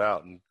check that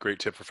out. And great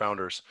tip for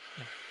founders.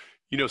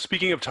 yeah.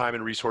 Speaking of time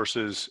and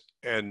resources,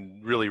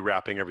 and really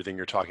wrapping everything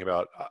you're talking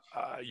about,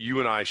 you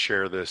and I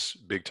share this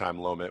big time,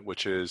 Lomit,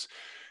 which is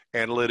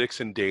analytics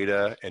and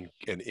data and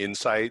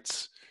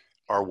insights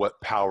are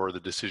what power the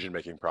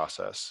decision-making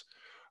process.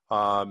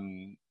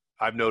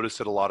 I've noticed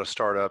that a lot of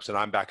startups, and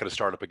I'm back at a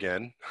startup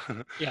again,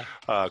 Yeah.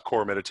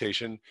 Core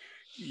Meditation,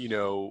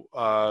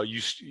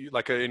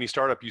 like any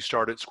startup, you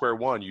start at square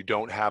one. You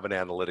don't have an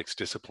analytics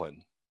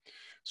discipline.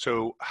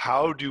 So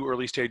how do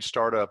early stage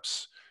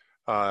startups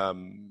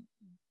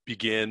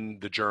begin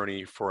the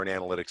journey for an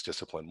analytics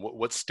discipline?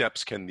 What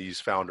steps can these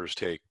founders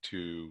take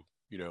to,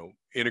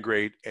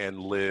 integrate and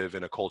live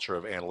in a culture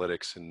of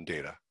analytics and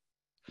data?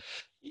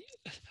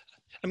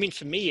 I mean,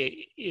 for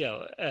me,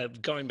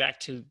 going back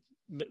to,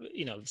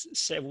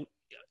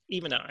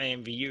 even at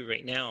IMVU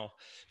right now,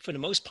 for the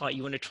most part,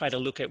 you want to try to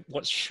look at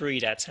what's free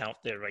that's out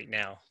there right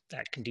now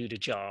that can do the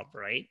job,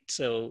 right?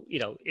 So,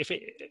 if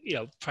it,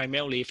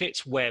 primarily if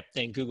it's web,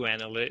 then Google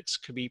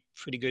Analytics could be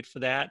pretty good for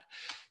that.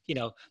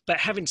 But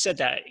having said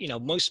that,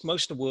 most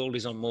of the world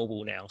is on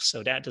mobile now,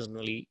 so that doesn't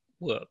really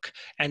work.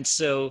 And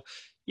so,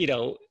 you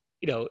know,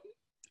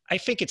 I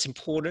think it's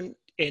important,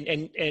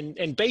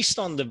 and based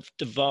on the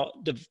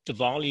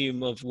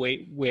volume of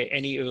where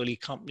any early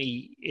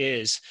company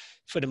is,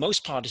 for the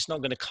most part, it's not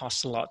going to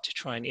cost a lot to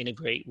try and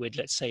integrate with,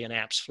 let's say, an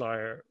apps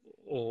flyer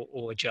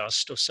or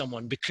Just or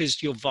someone,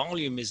 because your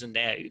volume isn't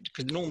there.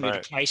 Because normally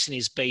the pricing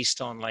is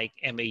based on like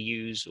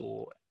MAUs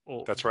or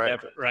That's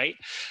whatever, right?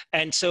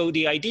 And so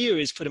the idea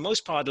is, for the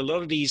most part, a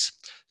lot of these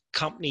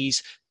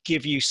companies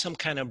give you some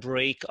kind of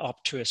break up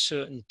to a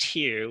certain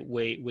tier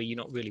where you're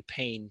not really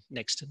paying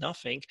next to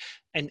nothing.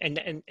 But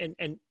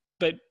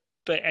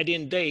at the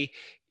end of the day,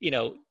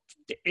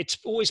 it's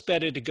always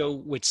better to go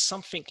with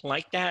something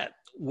like that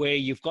where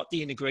you've got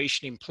the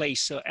integration in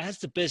place. So as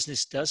the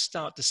business does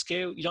start to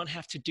scale, you don't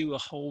have to do a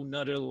whole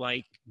nother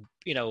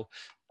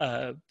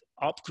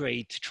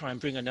upgrade to try and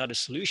bring another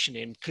solution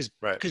in, because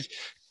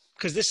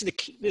this is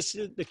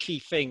the key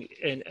thing,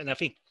 and I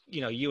think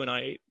you and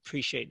I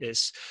appreciate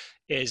this,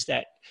 is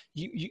that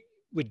you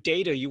with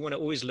data, you want to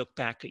always look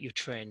back at your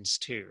trends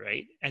too,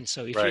 right? And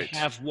so if you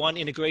have one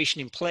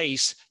integration in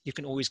place, you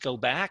can always go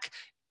back.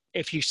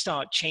 If you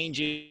start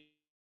changing,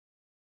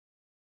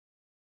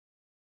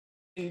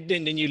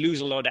 then you lose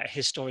a lot of that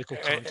historical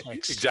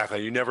context.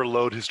 Exactly. You never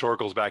load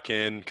historicals back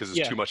in because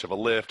it's too much of a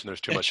lift and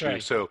there's too much to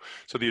do. So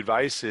the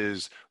advice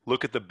is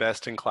look at the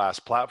best in class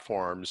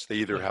platforms. They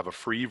either have a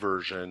free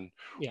version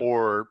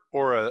or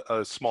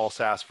a small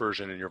SaaS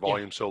version, and your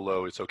volume's so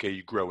low, it's okay.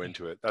 You grow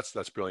into it.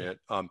 That's brilliant.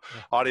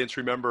 Audience,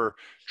 remember,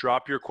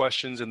 drop your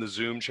questions in the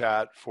Zoom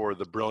chat for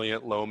the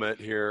brilliant Lomit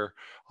here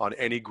on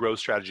any growth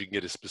strategy. You can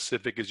get as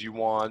specific as you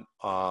want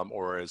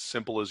or as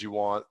simple as you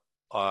want.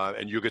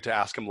 And you'll get to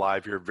ask him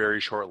live here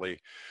very shortly.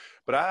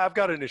 But I've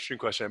got an interesting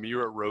question. I mean,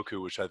 you're at Roku,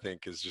 which I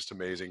think is just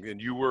amazing.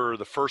 And you were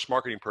the first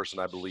marketing person,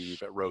 I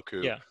believe, at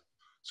Roku. Yeah.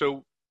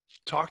 So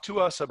talk to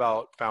us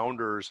about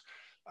founders.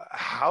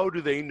 How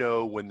do they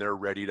know when they're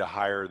ready to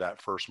hire that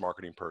first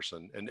marketing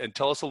person? And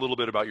tell us a little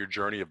bit about your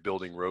journey of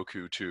building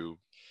Roku to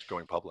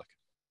going public.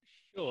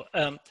 Sure.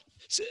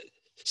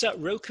 So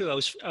at Roku, I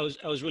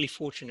was really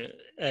fortunate,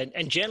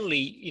 and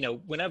generally,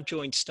 when I've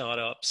joined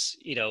startups,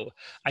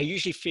 I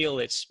usually feel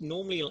it's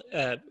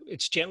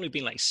generally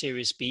been like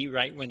Series B,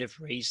 right? When they've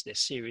raised their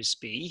Series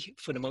B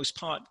for the most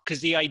part,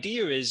 because the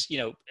idea is,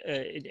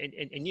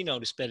 and you know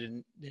this better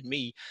than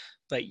me,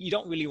 but you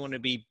don't really want to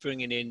be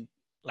bringing in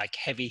like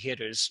heavy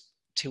hitters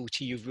till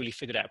you've really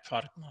figured out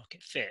product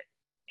market fit.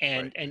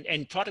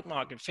 And product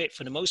market fit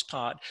for the most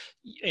part,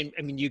 I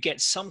mean, you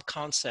get some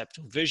concept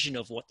or vision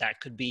of what that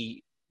could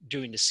be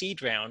during the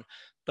seed round,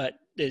 but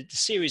the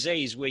Series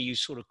A is where you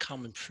sort of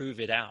come and prove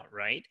it out,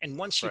 right? And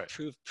once you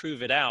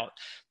prove it out,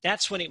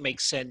 that's when it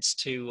makes sense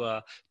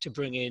to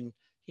bring in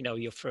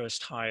your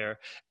first hire.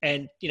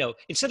 And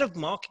instead of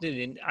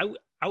marketing, I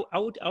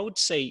would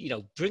say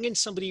bring in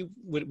somebody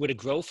with a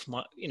growth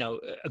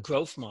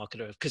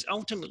marketer, because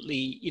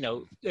ultimately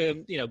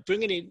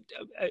bringing in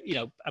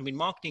I mean,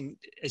 marketing,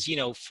 as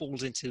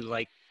falls into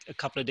like a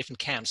couple of different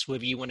camps,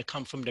 whether you want to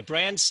come from the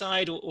brand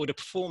side or the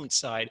performance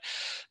side.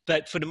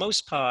 But for the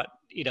most part,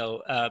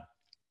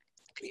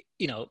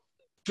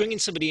 bringing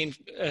somebody in,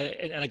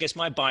 and I guess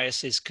my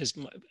bias is because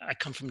I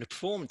come from the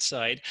performance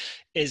side,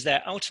 is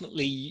that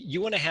ultimately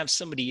you want to have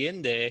somebody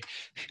in there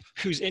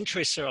whose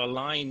interests are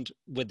aligned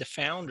with the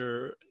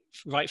founder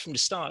right from the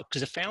start,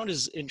 because the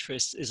founder's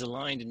interest is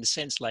aligned in the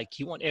sense like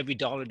you want every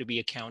dollar to be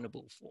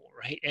accountable for,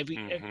 right?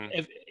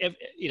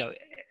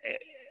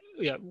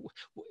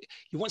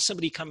 You want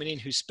somebody coming in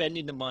who's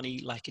spending the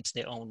money like it's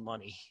their own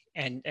money.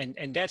 And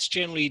that's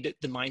generally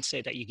the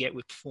mindset that you get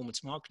with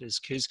performance marketers,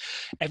 because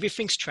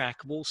everything's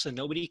trackable, so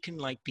nobody can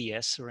like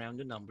BS around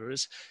the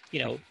numbers,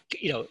 and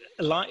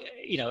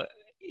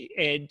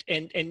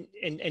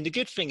the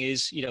good thing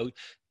is,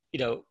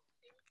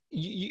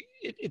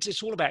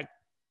 it's all about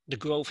the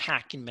growth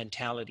hacking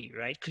mentality,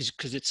 right?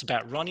 Because it's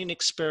about running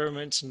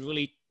experiments and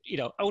really,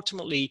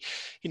 ultimately,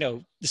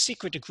 the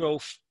secret to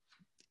growth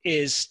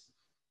is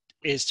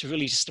is to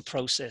really just the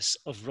process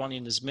of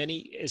running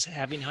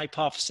having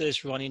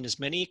hypothesis, running as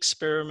many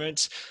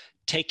experiments,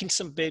 taking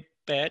some big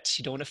bets.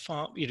 You don't want to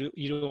farm, you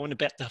don't want to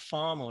bet the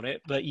farm on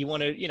it, but you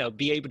want to,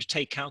 be able to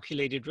take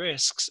calculated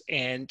risks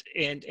and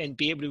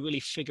be able to really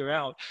figure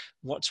out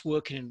what's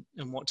working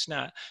and what's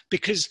not.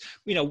 Because,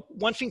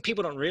 one thing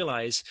people don't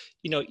realize,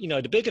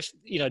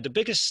 the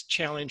biggest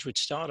challenge with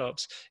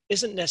startups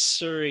isn't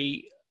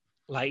necessarily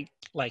like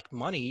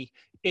money,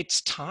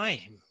 it's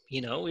time.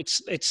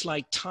 It's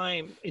like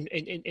time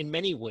in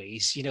many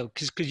ways,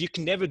 because you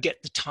can never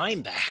get the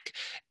time back.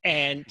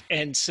 And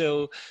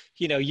so,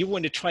 you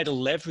want to try to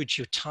leverage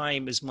your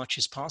time as much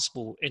as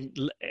possible.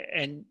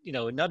 And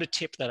another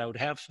tip that I would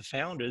have for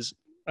founders,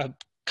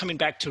 coming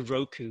back to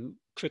Roku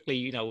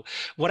quickly,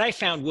 what I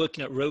found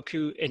working at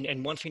Roku,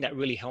 and one thing that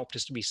really helped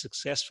us to be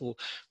successful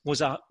was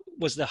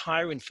the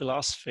hiring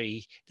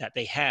philosophy that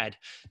they had.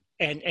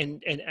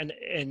 And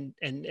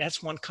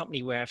that's one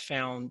company where I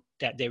found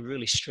that they're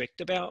really strict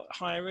about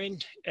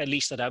hiring, at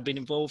least that I've been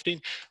involved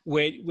in,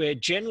 where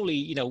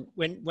generally,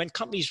 when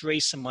companies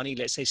raise some money,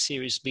 let's say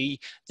Series B,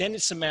 then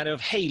it's a matter of,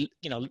 hey,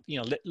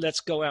 let's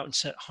go out and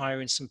start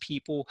hiring some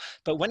people.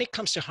 But when it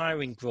comes to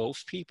hiring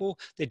growth people,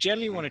 they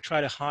generally want to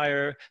try to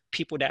hire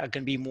people that are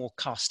going to be more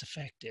cost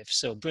effective.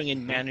 So bring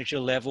in manager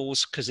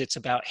levels, because it's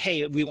about,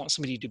 hey, we want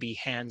somebody to be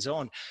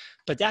hands-on.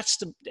 But that's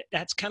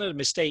kind of the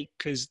mistake,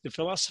 because the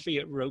philosophy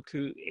at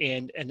Roku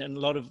and a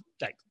lot of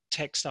like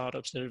tech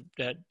startups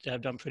that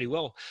have done pretty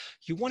well,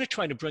 you want to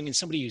try to bring in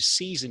somebody who's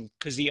seasoned,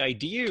 because the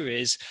idea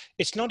is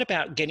it's not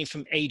about getting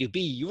from A to B.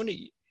 You want to,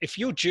 if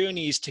your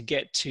journey is to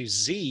get to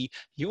Z,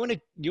 you want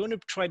to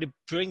try to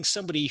bring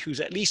somebody who's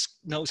at least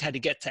knows how to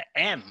get to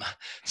M,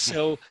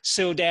 so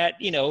that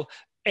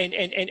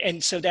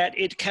and so that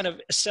it kind of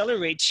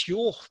accelerates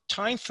your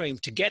time frame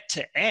to get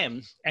to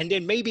M, and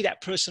then maybe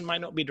that person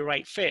might not be the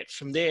right fit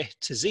from there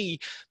to Z,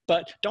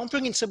 but don't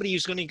bring in somebody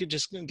who's going to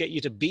just get you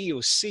to B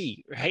or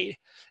C, right?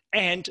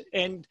 And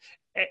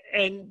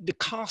the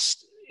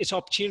cost, it's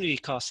opportunity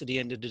cost at the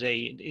end of the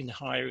day in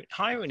hiring.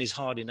 Hiring is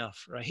hard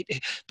enough, right?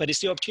 But it's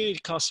the opportunity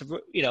cost of,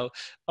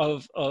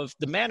 of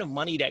the amount of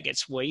money that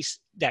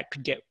that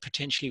could get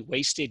potentially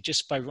wasted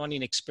just by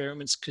running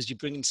experiments, because you're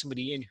bringing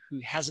somebody in who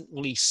hasn't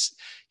really,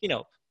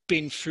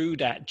 been through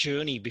that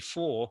journey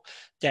before,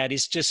 that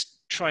is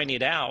just trying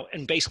it out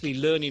and basically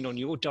learning on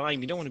your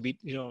dime. You don't want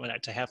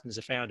that to happen as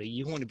a founder.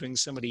 You want to bring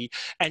somebody.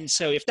 And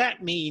so if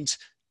that means,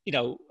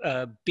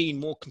 being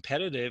more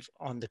competitive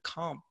on the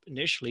comp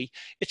initially,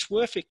 it's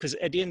worth it, because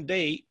at the end of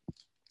the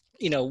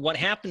day, what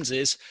happens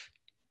is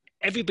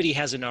everybody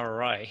has an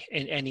ROI,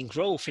 and in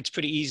growth, it's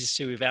pretty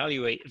easy to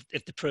evaluate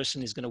if the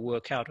person is going to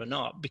work out or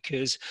not,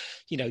 because,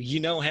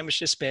 how much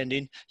they're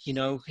spending,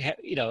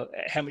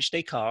 how much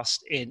they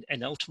cost,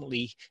 and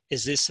ultimately,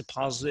 is this a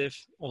positive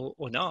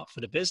or not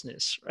for the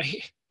business,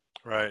 right?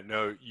 Right.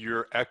 No,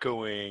 you're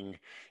echoing,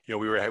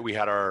 we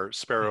had our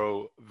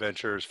Sparrow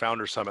Ventures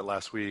Founder Summit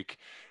last week,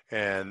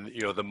 and,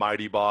 the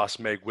mighty boss,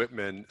 Meg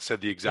Whitman, said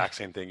the exact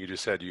same thing you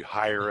just said. You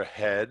hire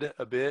ahead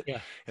a bit,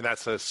 and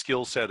that's a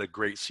skill set a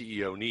great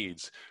CEO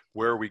needs.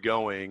 Where are we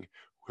going?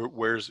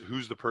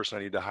 Who's the person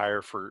I need to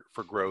hire for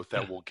growth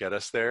that will get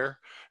us there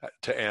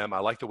to M? I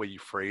like the way you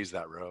phrase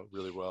that,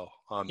 really well.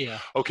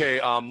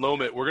 Okay,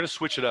 Lomit, we're going to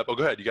switch it up. Oh,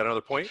 go ahead. You got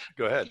another point?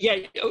 Go ahead. Yeah,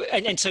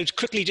 and so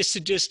quickly,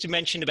 just to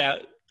mention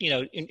about,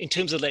 in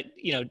terms of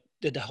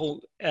the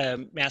whole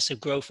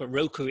massive growth of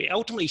Roku, it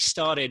ultimately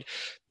started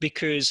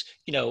because,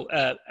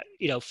 with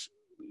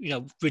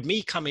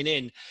me coming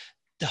in,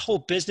 the whole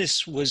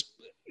business was,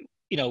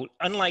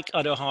 unlike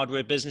other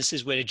hardware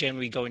businesses where they're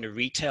generally going to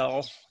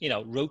retail,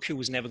 Roku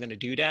was never going to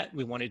do that.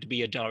 We wanted to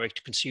be a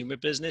direct consumer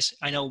business.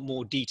 I know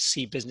more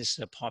D2C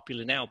businesses are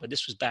popular now, but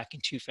this was back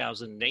in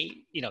 2008.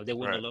 There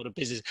weren't a lot of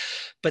business.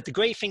 But the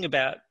great thing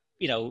about,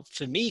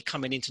 for me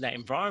coming into that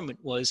environment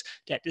was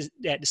that the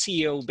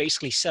CEO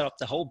basically set up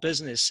the whole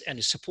business and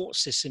the support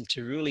system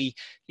to really,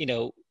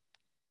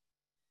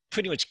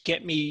 pretty much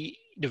get me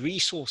the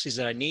resources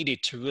that I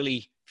needed to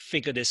really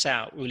figure this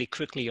out really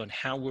quickly on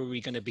how were we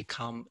going to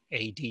become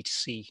a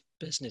D2C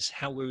business,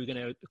 how were we going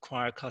to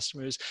acquire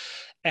customers.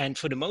 And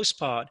for the most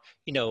part,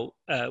 it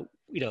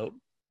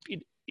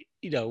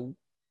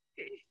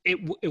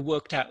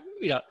worked out.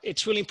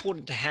 It's really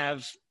important to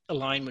have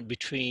alignment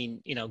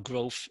between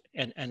growth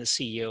and a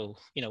CEO,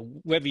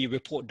 whether you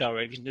report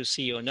directly to the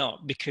CEO or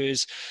not,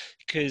 because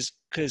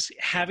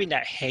having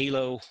that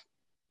halo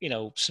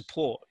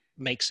support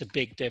makes a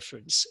big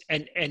difference,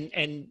 and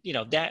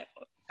that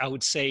I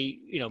would say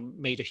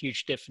made a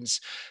huge difference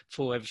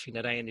for everything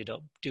that I ended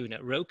up doing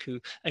at Roku.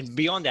 And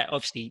beyond that,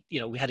 obviously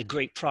we had a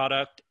great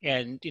product,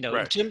 and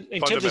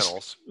in terms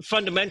of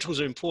fundamentals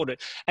are important.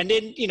 And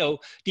then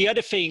the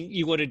other thing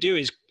you want to do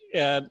is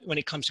when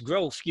it comes to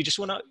growth, you just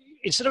want to,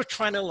 instead of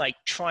trying to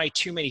try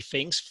too many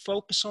things,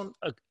 focus on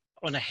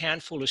a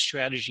handful of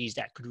strategies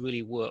that could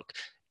really work.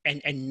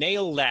 and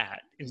nail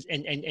that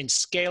and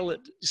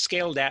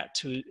scale that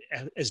to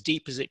as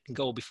deep as it can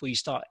go before you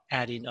start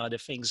adding other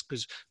things.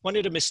 Because one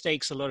of the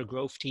mistakes a lot of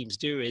growth teams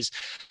do is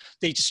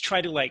they just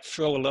try to like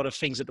throw a lot of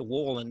things at the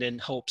wall and then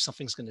hope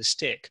something's going to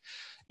stick.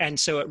 And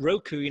so at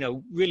Roku,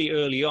 really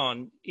early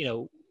on,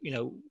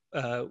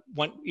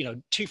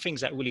 two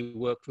things that really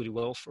worked really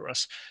well for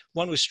us.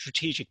 One was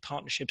strategic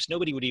partnerships.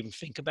 Nobody would even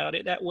think about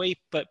it that way,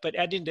 but at the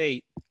end of the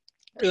day,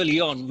 early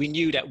on, we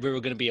knew that we were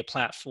going to be a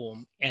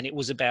platform, and it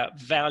was about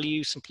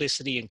value,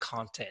 simplicity, and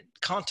content.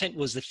 Content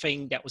was the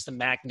thing that was the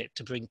magnet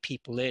to bring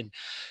people in.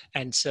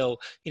 And so,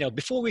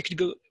 before we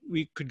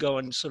could go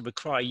and sort of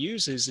acquire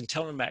users and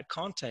tell them about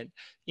content,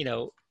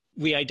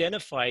 we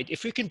identified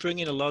if we can bring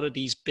in a lot of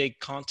these big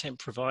content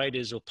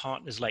providers or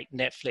partners like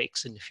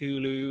Netflix and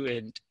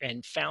Hulu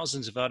and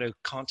thousands of other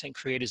content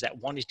creators that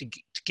wanted to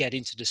get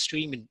into the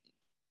streaming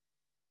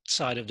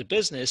side of the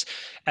business,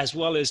 as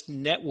well as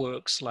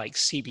networks like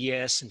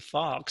CBS and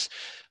Fox,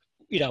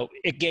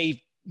 it gave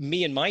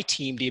me and my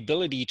team the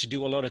ability to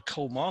do a lot of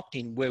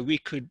co-marketing where we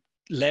could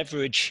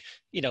leverage,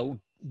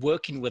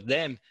 working with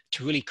them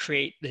to really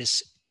create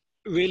this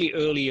really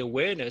early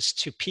awareness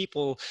to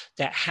people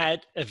that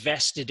had a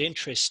vested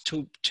interest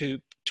to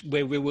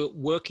where we were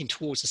working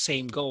towards the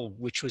same goal,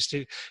 which was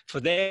for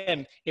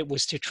them, it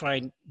was to try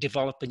and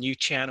develop a new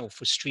channel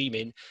for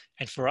streaming.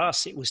 And for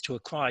us, it was to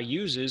acquire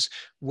users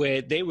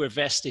where they were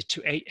vested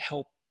to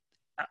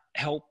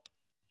help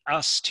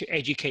us to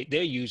educate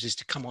their users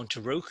to come onto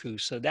Roku.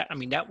 So that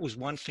was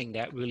one thing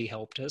that really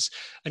helped us.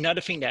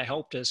 Another thing that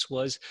helped us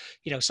was,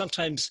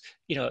 sometimes,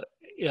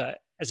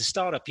 as a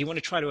startup, you want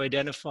to try to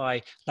identify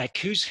like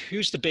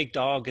who's the big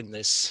dog in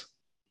this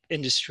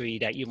industry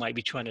that you might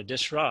be trying to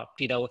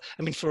disrupt.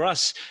 For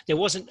us, there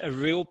wasn't a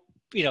real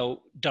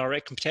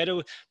direct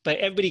competitor, but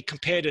everybody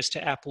compared us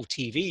to Apple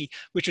TV,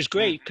 which was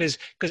great because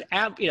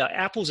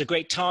Apple's a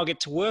great target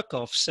to work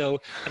off. So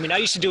I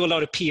used to do a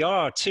lot of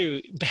PR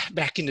too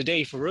back in the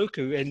day for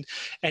Roku, and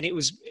it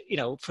was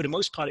for the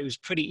most part it was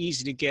pretty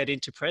easy to get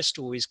into press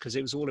stories because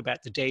it was all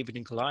about the David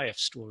and Goliath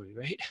story,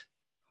 right?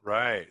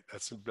 Right.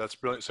 That's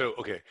brilliant. So,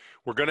 okay,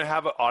 we're going to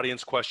have an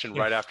audience question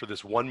right after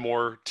this. One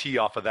more tee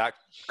off of that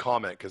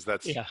comment, because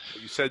what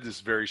you said is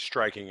very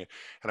striking,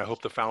 and I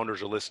hope the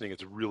founders are listening.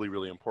 It's really,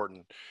 really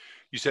important.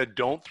 You said,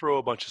 don't throw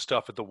a bunch of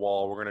stuff at the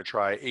wall. We're going to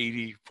try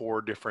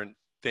 84 different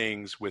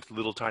things with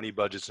little tiny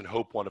budgets and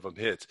hope one of them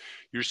hits.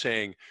 You're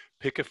saying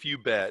pick a few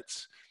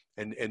bets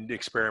and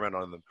experiment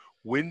on them.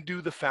 When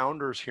do the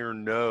founders here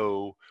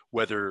know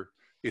whether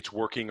it's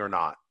working or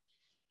not?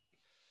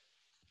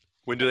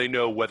 When do they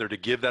know whether to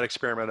give that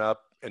experiment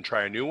up and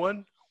try a new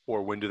one?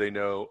 Or when do they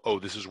know, oh,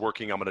 this is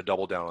working, I'm going to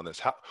double down on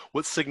this?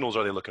 What signals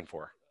are they looking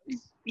for?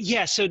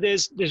 Yeah, so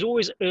there's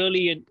always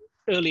early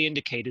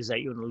indicators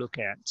that you want to look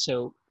at.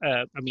 So,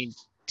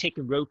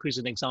 taking Roku as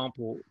an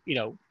example,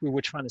 we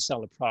were trying to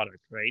sell a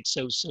product, right?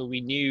 So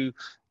we knew,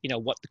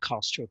 what the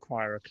cost to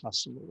acquire a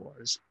customer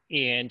was.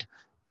 And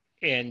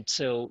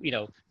so,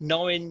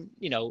 knowing,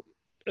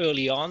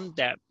 early on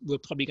that we're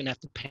probably going to have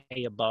to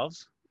pay above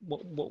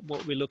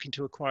what we're looking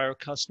to acquire a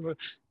customer,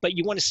 but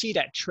you want to see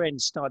that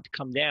trend start to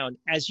come down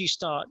as you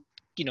start,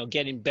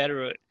 getting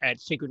better at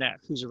figuring out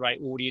who's the right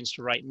audience,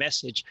 the right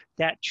message.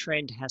 That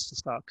trend has to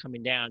start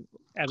coming down.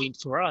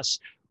 For us,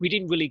 we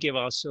didn't really give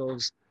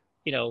ourselves,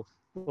 a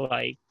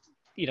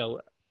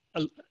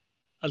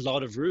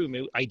lot of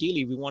room.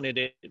 Ideally, we wanted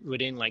it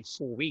within like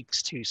 4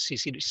 weeks to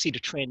see the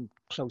trend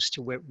close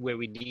to where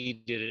we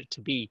needed it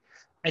to be.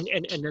 And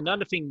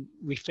another thing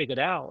we figured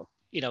out,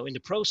 in the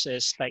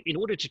process, like in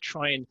order to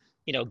try and,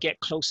 get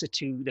closer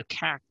to the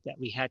CAC that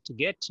we had to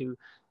get to,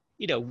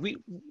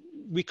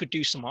 we could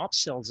do some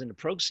upsells in the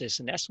process.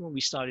 And that's when we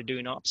started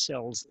doing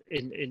upsells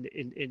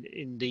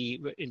in the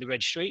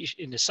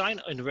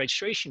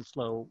registration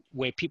flow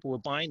where people were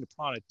buying the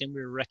product. Then we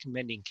were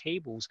recommending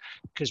cables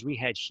because we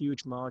had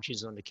huge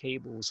margins on the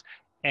cables.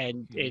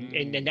 And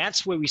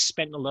that's where we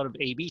spent a lot of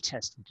A/B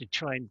testing to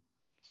try and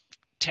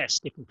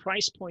test different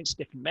price points,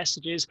 different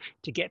messages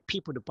to get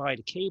people to buy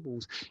the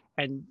cables.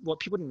 And what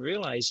people didn't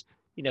realize,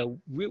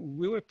 we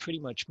were pretty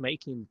much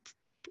making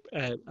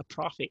a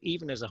profit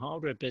even as a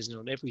hardware business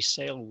on every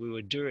sale we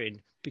were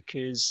doing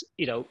because,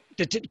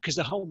 because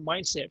the whole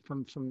mindset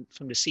from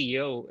the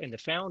CEO and the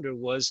founder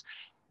was,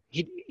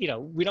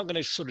 we're not going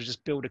to sort of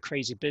just build a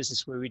crazy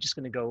business where we're just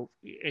going to go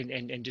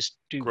and just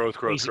do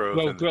growth.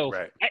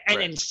 Right.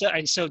 And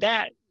so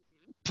that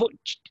put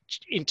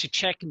into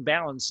check and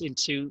balance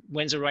into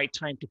when's the right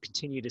time to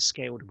continue to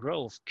scale the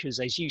growth, because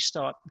as you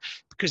start,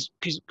 because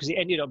it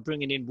ended up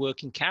bringing in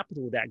working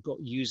capital that got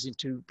used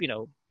into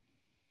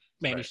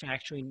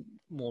manufacturing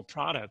more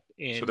product.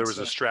 And so there was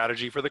a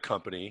strategy for the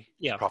company,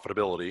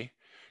 profitability,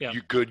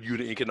 good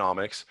unit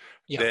economics.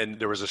 Then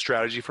there was a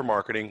strategy for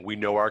marketing. We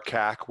know our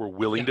CAC, we're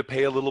willing to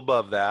pay a little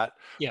above that,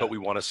 but we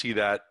want to see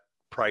that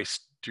price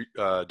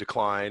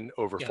decline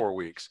over 4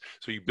 weeks.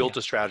 So you built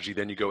a strategy,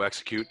 then you go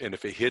execute. And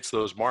if it hits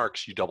those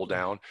marks, you double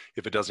down.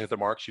 If it doesn't hit the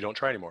marks, you don't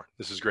try anymore.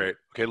 This is great.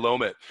 Okay,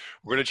 Lomit,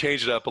 we're going to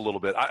change it up a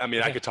little bit.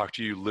 I could talk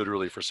to you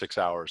literally for 6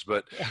 hours,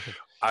 but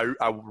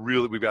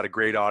we've got a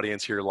great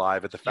audience here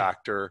live at the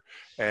Factor,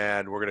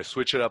 and we're going to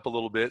switch it up a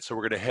little bit. So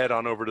we're going to head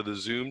on over to the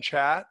Zoom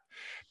chat.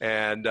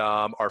 And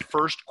our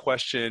first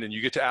question, and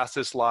you get to ask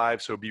this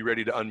live, so be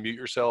ready to unmute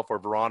yourself, or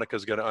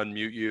Veronica's going to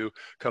unmute you,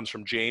 comes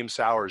from James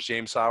Sowers.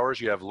 James Sowers,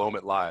 you have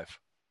Lomit live.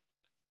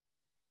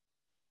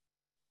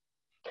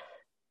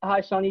 Hi,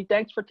 Sonny.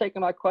 Thanks for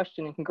taking my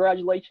question, and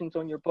congratulations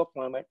on your book,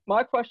 Lomit.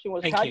 My question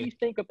was, how do you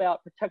think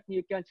about protecting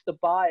against the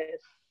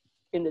bias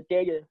in the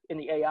data in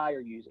the AI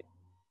you're using?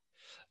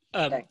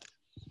 Thanks.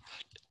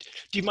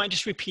 Do you mind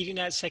just repeating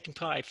that second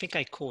part? I think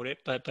I caught it,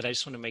 but I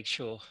just want to make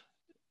sure.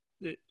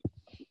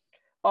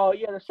 Oh,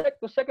 yeah.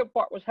 The second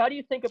part was, how do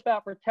you think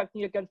about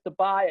protecting against the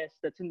bias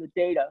that's in the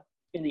data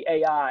in the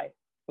AI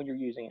when you're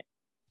using it?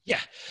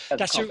 Yeah,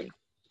 that's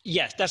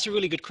a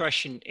really good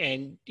question.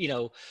 And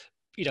the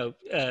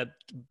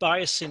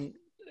bias in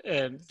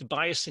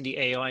the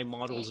AI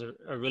models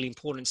are really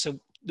important. So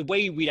the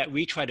way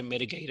we try to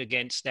mitigate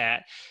against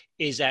that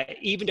is that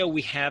even though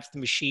we have the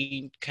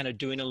machine kind of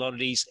doing a lot of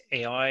these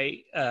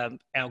AI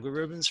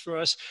algorithms for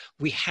us,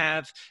 we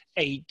have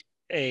a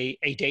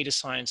data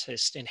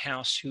scientist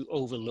in-house who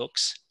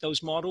overlooks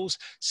those models.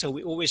 So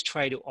we always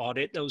try to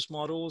audit those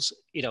models,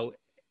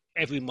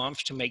 every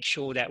month, to make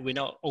sure that we're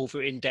not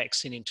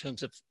over-indexing in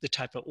terms of the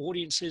type of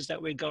audiences that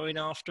we're going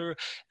after,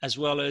 as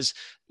well as,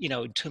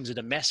 in terms of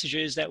the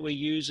messages that we're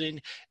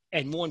using.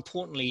 And more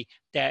importantly,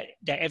 that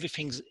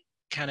everything's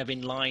kind of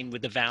in line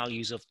with the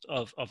values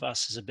of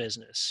us as a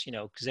business,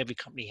 because every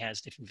company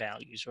has different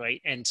values,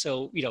 right? And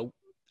so,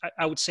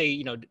 I would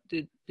say,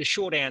 the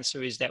short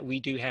answer is that we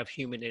do have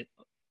human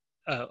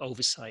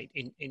oversight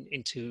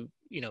into,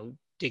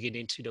 digging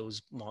into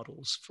those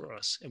models for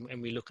us.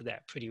 And we look at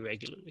that pretty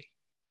regularly.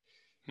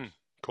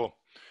 Cool.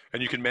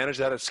 And you can manage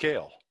that at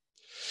scale.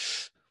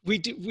 We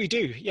do.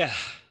 Yeah.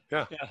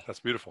 Yeah. That's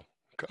beautiful.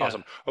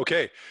 Awesome.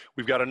 Okay.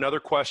 We've got another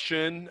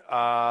question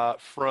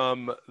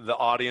from the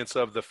audience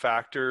of The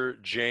Factor.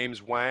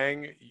 James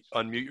Wang,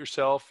 unmute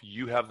yourself.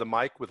 You have the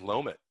mic with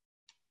Lomit.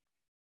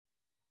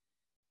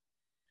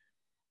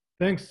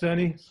 Thanks,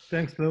 Sonny.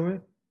 Thanks,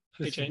 Lomit.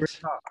 Hey, James.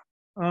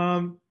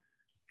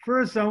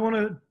 First, I want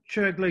to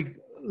check, like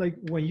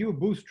when you're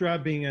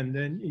bootstrapping and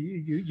then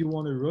you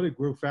want to really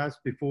grow fast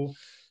before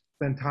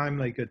spend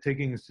time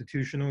taking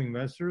institutional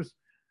investors.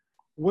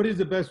 What is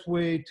the best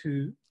way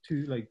to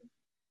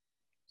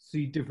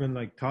see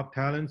different top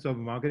talents of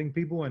marketing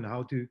people and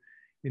how to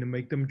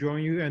make them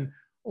join you? And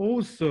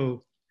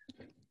also,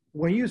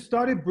 when you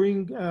started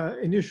bring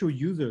initial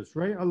users,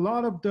 right? A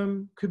lot of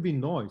them could be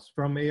noise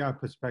from AI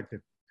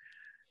perspective.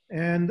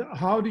 And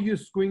how do you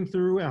screen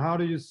through, and how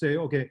do you say,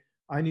 okay,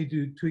 I need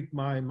to tweak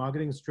my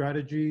marketing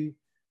strategy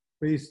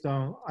based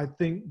on, I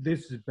think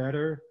this is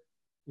better,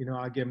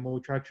 I get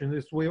more traction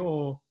this way,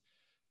 or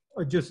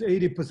just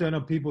 80%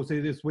 of people say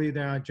this way,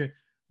 then I change.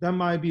 That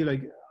might be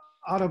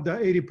out of the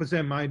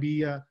 80% might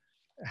be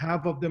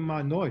half of them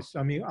are noise.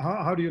 I mean,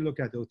 how do you look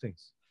at those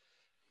things?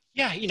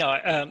 Yeah,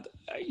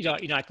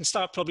 I can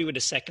start probably with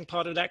the second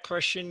part of that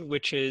question,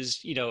 which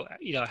is,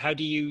 how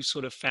do you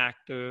sort of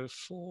factor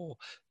for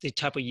the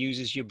type of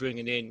users you're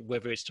bringing in,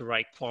 whether it's the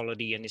right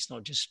quality and it's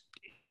not just.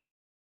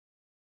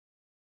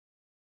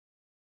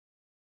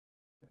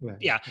 Right.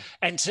 Yeah,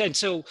 and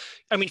so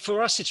I mean,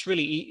 for us, it's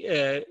really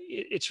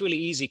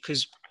easy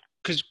because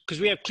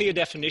we have clear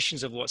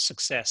definitions of what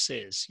success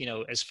is.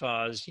 As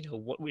far as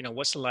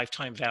what's the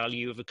lifetime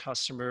value of a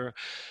customer,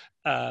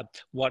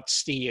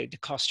 what's the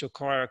cost to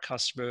acquire a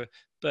customer,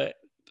 but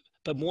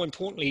more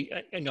importantly,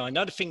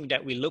 another thing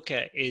that we look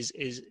at is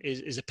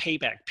a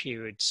payback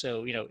period.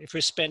 So if we're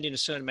spending a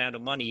certain amount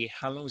of money,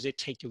 how long does it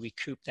take to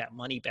recoup that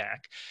money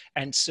back?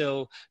 And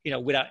so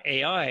with our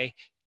AI,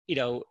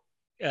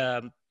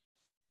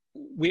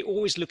 we're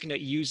always looking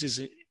at users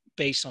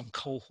based on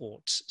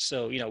cohorts.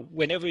 So,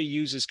 whenever a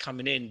user's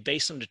coming in,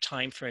 based on the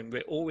time frame,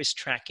 we're always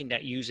tracking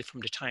that user from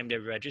the time they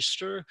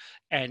register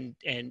and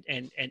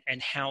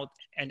how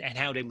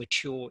they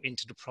mature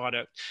into the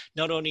product.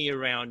 Not only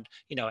around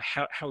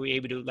how we're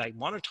able to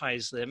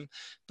monetize them,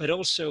 but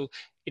also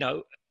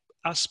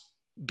us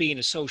being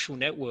a social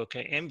network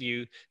at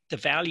IMVU, the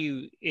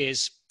value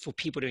is for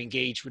people to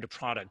engage with the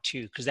product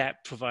too, because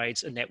that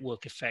provides a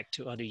network effect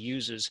to other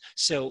users.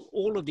 So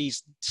all of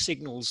these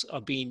signals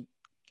are being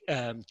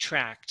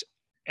tracked.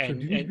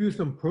 And so do you do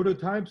some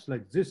prototypes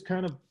like this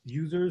kind of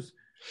users?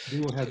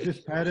 They will have this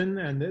pattern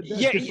and that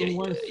different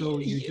ones, so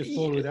you just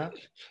follow that?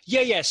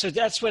 Yeah. So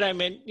that's what I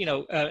meant,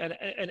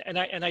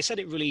 and I said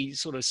it really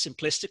sort of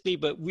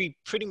simplistically, but we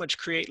pretty much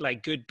create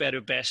good,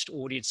 better, best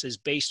audiences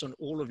based on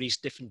all of these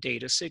different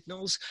data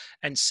signals.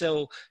 And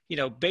so,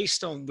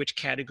 based on which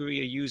category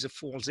a user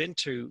falls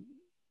into,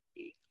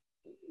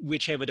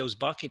 whichever those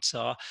buckets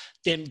are,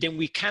 then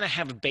we kind of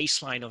have a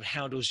baseline on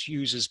how those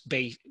users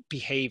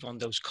behave on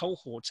those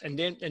cohorts, and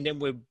then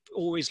we're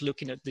always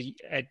looking at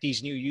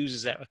these new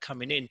users that are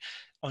coming in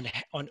on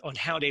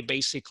how they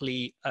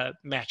basically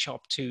match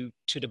up to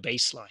the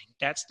baseline.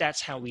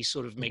 That's how we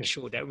sort of make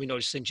sure that we're not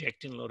just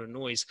injecting a lot of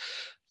noise.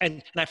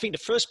 And I think the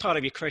first part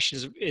of your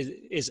question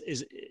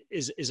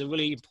is a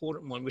really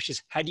important one, which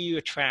is how do you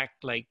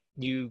attract like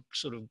new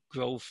sort of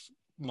growth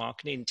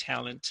marketing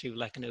talent to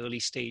like an early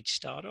stage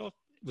startup?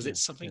 Was it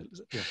something?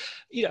 Yeah.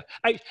 You know,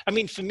 I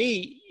mean, for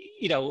me,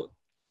 you know,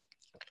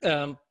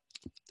 I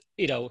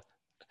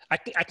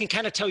can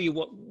kind of tell you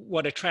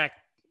what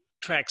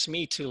attracts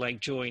me to like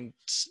join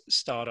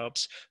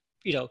startups.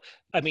 You know,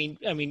 I mean,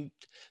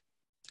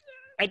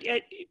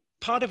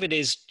 part of it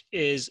is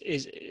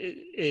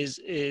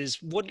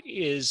what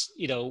is,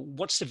 you know,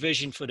 what's the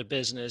vision for the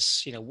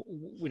business? You know,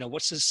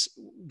 what's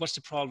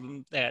the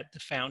problem that the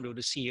founder or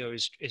the CEO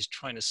is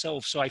trying to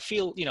solve? So I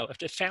feel, you know, if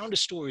the founder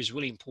story is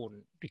really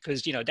important,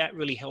 because, you know, that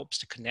really helps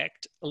to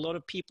connect a lot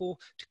of people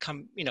to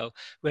come, you know,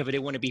 whether they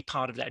want to be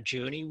part of that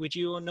journey with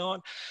you or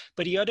not.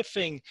 But the other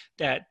thing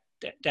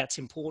that's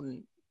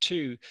important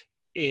too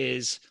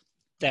is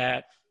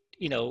that,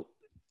 you know,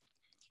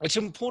 it's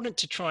important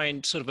to try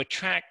and sort of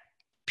attract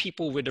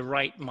people with the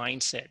right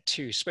mindset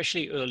too,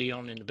 especially early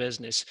on in the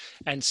business.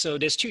 And so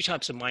there's two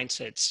types of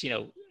mindsets. You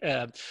know,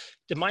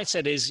 the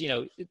mindset is, you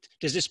know,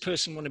 does this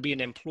person want to be an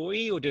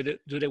employee, or do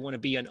they want to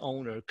be an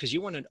owner? Because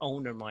you want an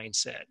owner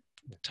mindset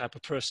type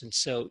of person.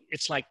 So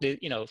it's like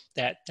you know,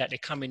 that they're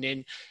coming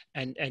in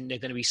and they're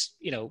going to be,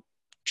 you know,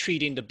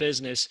 treating the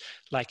business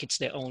like it's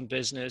their own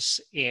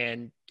business,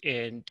 and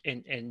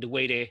the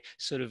way they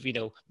sort of, you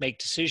know, make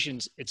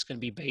decisions, it's going to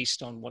be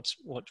based on what's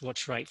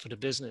right for the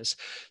business,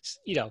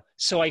 you know.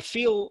 So I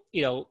feel,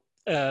 you know,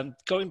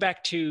 going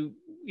back to,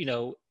 you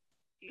know,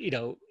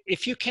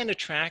 if you can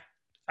attract,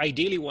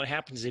 ideally what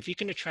happens is if you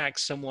can attract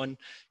someone,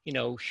 you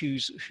know,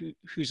 who's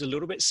a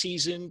little bit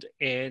seasoned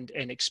and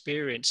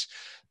experienced,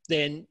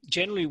 then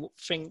generally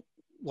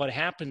what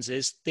happens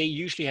is they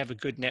usually have a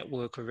good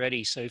network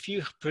already. So if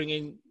you bring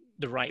in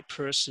the right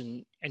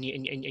person and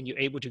you're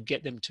able to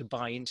get them to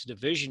buy into the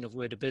vision of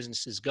where the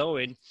business is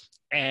going,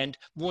 and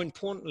more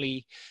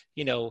importantly,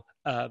 you know,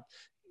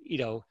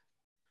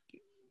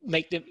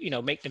 make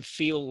them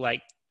feel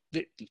like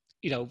that,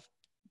 you know,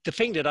 the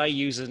thing that I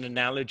use as an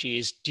analogy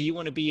is, do you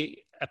want to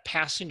be a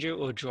passenger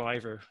or a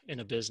driver in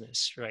a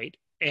business, right?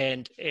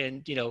 And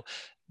you know,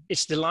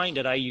 it's the line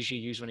that I usually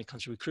use when it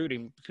comes to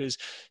recruiting, because,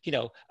 you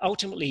know,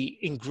 ultimately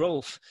in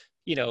growth,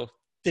 you know,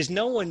 there's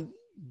no one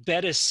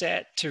better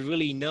set to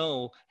really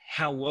know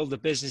how well the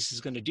business is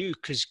going to do,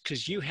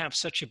 because you have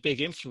such a big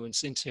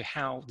influence into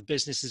how the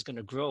business is going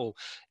to grow.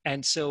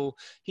 And so,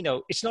 you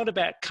know, it's not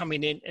about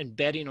coming in and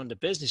betting on the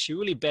business. You're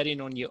really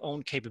betting on your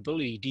own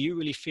capability. Do you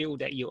really feel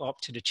that you're up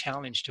to the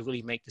challenge to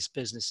really make this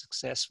business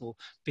successful?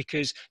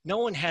 Because no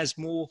one has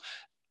more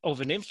of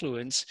an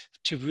influence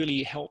to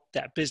really help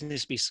that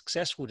business be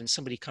successful than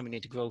somebody coming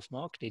into growth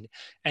marketing.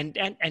 And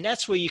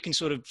that's where you can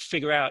sort of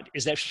figure out,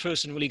 is that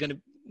person really going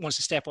to wants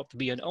to step up to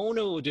be an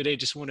owner, or do they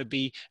just want to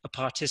be a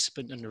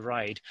participant in the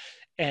ride?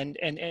 And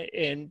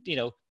you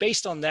know,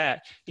 based on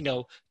that, you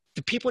know,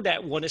 the people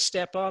that want to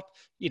step up,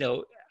 you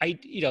know,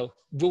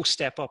 will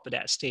step up at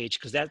that stage,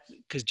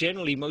 because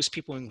generally most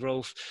people in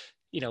growth,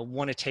 you know,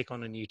 want to take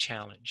on a new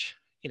challenge,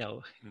 you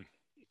know.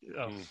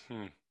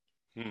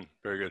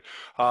 Very good.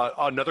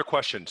 Another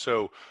question.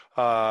 So,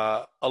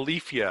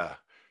 Alifia,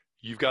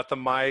 you've got the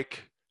mic.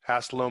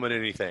 Ask Lomit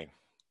anything.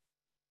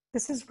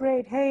 This is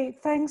great. Hey,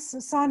 thanks,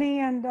 Sonny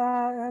and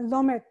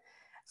Lomit.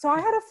 So I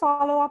had a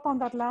follow-up on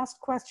that last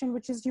question,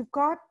 which is, you've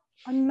got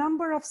a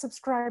number of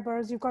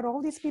subscribers, you've got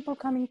all these people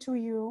coming to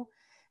you,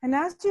 and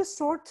as you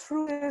sort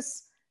through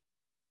this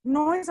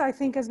noise, I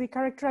think, as we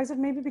characterize it,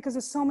 maybe because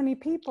there's so many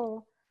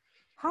people,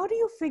 how do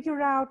you figure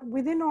out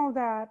within all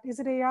that, is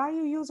it AI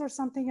you use or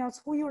something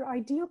else, who your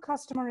ideal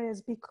customer is?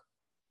 Because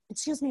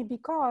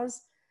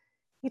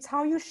it's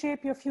how you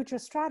shape your future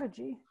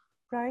strategy,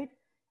 right?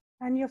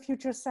 And your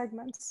future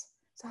segments.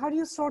 So how do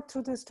you sort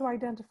through this to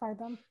identify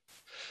them?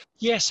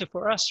 Yeah, so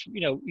for us,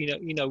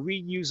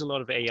 we use a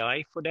lot of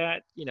AI for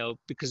that, you know,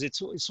 because it's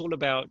all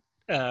about.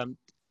 I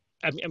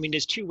mean,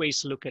 there's two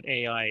ways to look at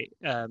AI.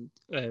 I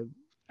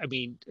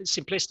mean,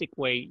 simplistic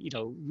way, you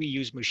know, we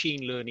use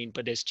machine learning,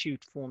 but there's two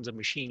forms of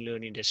machine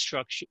learning. There's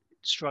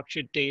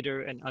structured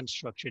data and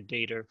unstructured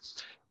data.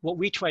 What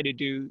we try to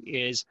do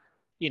is,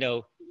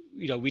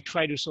 we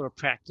try to sort of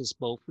practice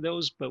both of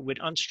those, but with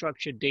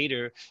unstructured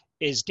data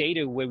is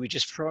data where we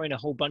just throw in a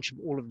whole bunch of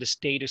all of this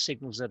data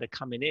signals that are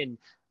coming in,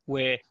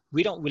 where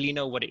we don't really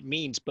know what it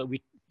means, but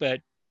we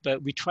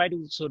try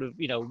to sort of,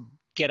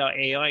 get our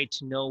AI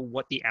to know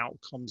what the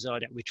outcomes are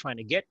that we're trying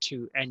to get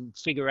to, and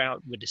figure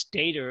out with this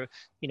data,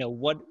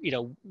 what's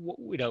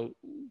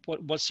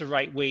the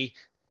right way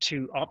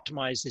to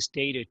optimize this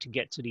data to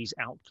get to these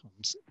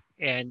outcomes.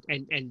 And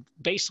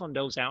based on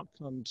those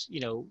outcomes,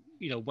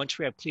 once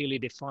we have clearly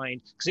defined,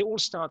 because it all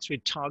starts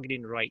with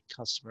targeting the right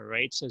customer,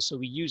 right? So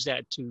we use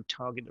that to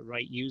target the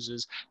right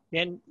users.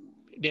 Then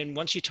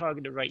once you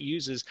target the right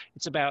users,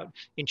 it's about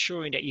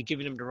ensuring that you're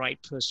giving them the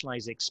right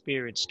personalized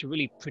experience to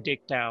really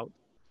predict out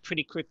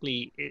pretty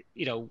quickly,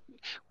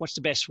 what's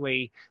the best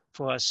way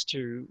for us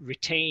to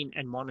retain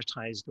and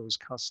monetize those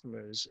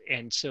customers.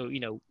 And so,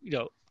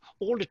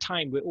 all the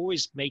time, we're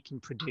always making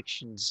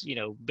predictions,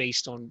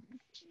 based on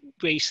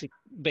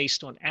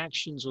based on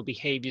actions or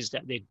behaviors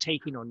that they're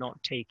taking or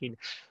not taking.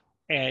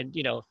 And,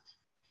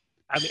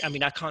 I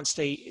mean, I can't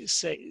say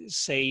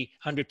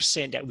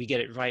 100% that we get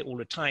it right all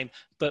the time,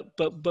 but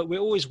we're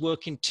always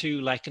working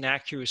to like an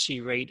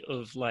accuracy rate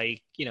of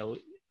like,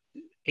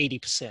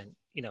 80%,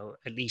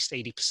 at least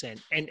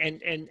 80%.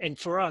 And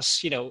for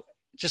us,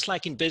 just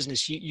like in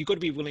business, you got to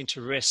be willing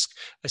to risk,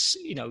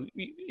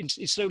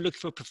 instead of looking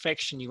for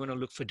perfection, you want to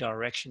look for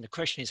direction. The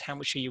question is, how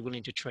much are you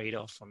willing to trade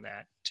off on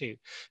that to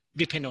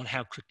depend on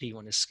how quickly you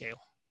want to scale?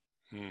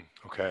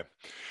 Okay.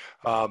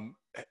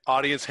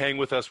 Audience, hang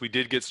with us. We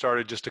did get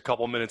started just a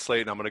couple minutes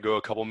late, and I'm going to go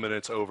a couple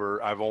minutes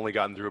over. I've only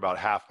gotten through about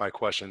half my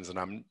questions, and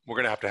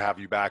we're going to have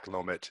you back,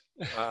 Lomit.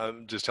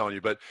 Just telling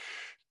you. But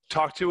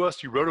talk to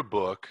us. You wrote a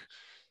book.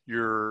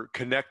 You're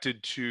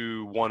connected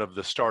to one of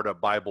the startup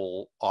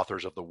Bible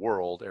authors of the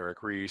world,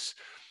 Eric Ries.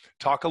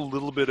 Talk a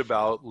little bit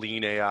about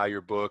Lean AI,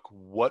 your book.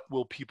 What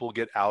will people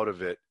get out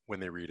of it when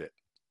they read it?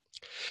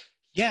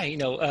 Yeah,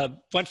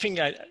 one thing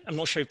I'm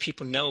not sure if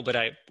people know, but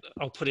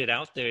I'll put it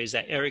out there, is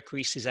that Eric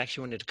Ries is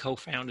actually one of the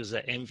co-founders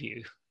at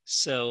IMVU.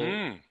 So,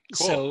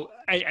 cool. So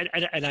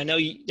I know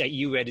that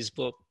you read his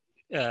book,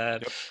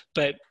 Yep.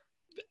 but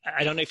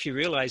I don't know if you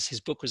realize his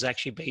book was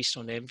actually based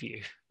on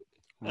IMVU.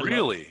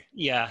 Really?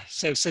 Yeah.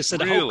 So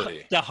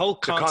really? the whole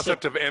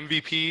concept of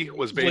MVP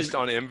was based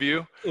on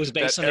IMVU. It was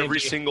based on every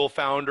IMVU. Single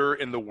founder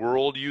in the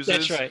world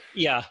uses. That's right.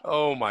 Yeah.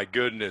 Oh my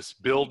goodness!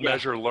 Build,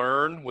 measure,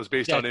 learn was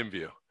based on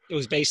IMVU. It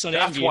was based on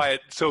That's IMVU. why.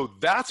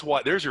 That's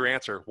why. There's your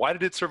answer. Why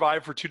did it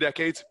survive for 2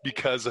 decades?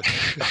 Because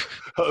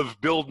of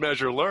build,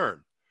 measure,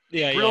 learn.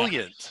 Yeah.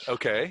 Brilliant. Yeah.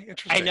 Okay.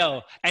 Interesting. I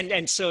know.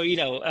 And so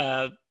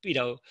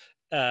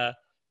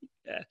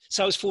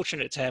so I was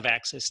fortunate to have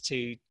access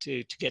to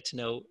get to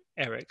know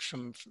Eric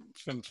from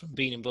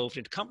being involved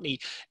in the company.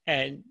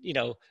 And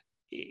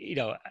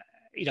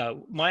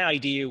my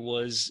idea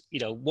was,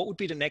 what would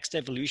be the next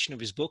evolution of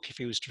his book if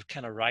he was to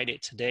kind of write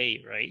it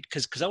today, right?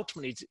 Because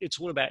ultimately it's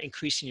all about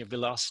increasing your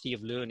velocity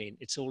of learning.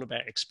 It's all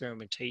about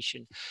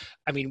experimentation.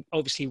 I mean,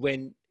 obviously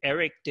when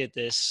Eric did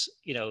this,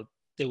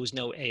 there was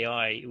no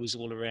AI. It was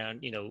all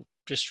around,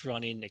 just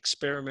running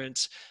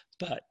experiments.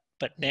 But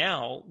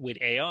now with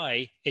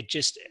AI, it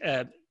just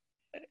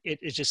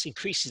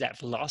increases that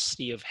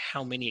velocity of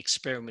how many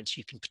experiments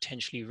you can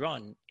potentially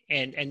run.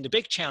 And the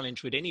big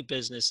challenge with any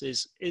business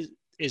is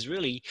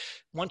really,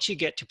 once you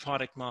get to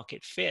product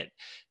market fit,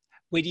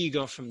 where do you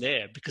go from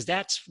there? Because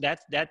that's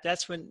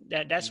when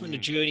the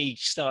journey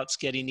starts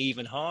getting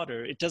even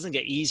harder. It doesn't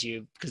get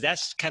easier, because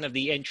that's kind of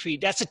the entry.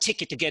 That's a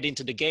ticket to get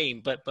into the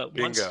game. But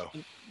once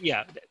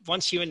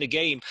you're in the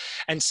game,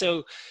 and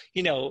so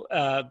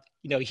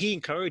he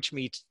encouraged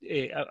me.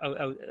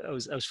 I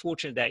was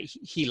fortunate that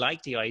he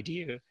liked the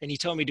idea, and he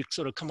told me to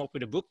sort of come up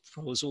with a book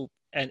proposal.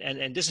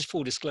 And this is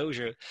full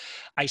disclosure.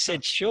 I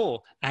said,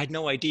 sure. I had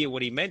no idea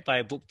what he meant by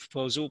a book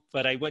proposal,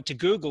 but I went to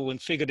Google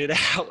and figured it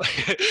out.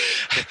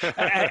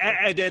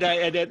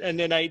 and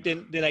then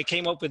I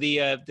came up with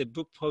the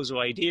book proposal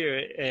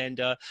idea. And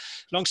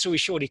long story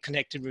short, he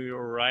connected me with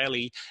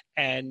O'Reilly.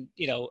 And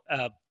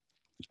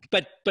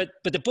but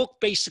the book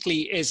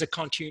basically is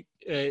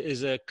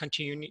a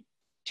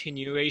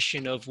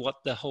continuation of what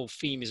the whole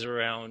theme is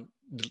around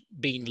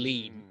being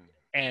lean.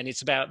 And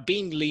it's about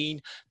being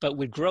lean, but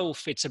with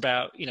growth, it's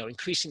about,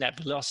 increasing that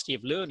velocity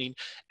of learning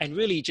and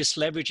really just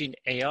leveraging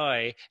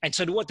AI. And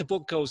so what the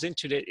book goes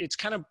into, it's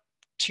kind of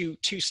two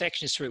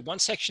sections to it. One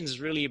section is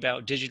really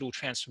about digital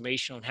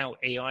transformation, on how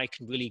AI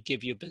can really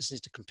give your business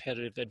the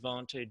competitive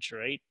advantage,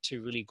 right,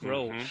 to really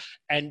grow.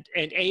 And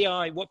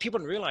AI, what people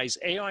don't realize,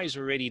 AI is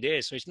already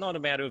there. So it's not a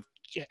matter of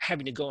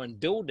having to go and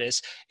build this.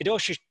 It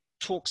also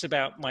talks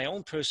about my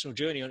own personal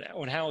journey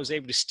on how I was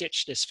able to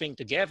stitch this thing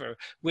together,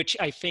 which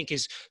I think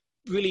is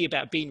really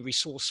about being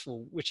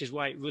resourceful, which is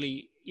why it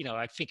really,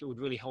 I think it would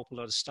really help a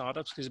lot of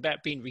startups, because it's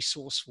about being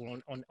resourceful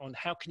on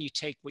how can you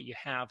take what you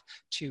have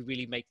to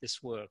really make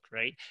this work,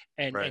 right?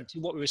 And to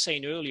what we were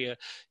saying earlier,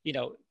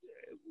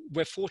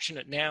 we're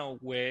fortunate now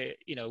where,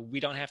 we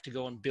don't have to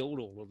go and build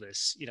all of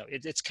this.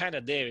 It's kind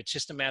of there. It's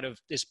just a matter of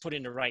just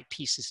putting the right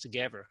pieces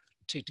together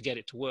to get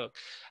it to work.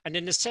 And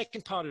then the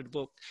second part of the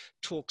book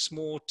talks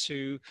more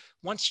to,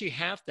 once you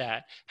have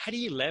that, how do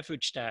you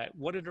leverage that?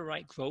 What are the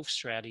right growth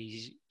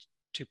strategies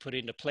to put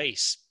into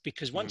place?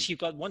 Because once you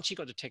got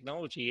the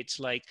technology, it's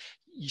like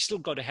you still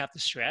got to have the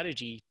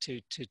strategy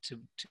to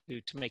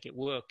make it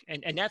work.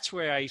 And that's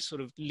where I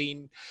sort of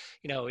lean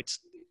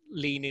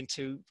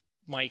into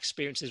my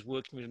experiences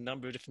working with a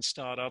number of different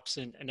startups,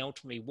 and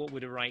ultimately what were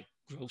the right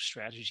growth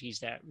strategies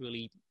that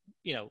really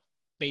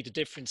made a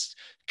difference.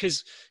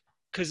 Because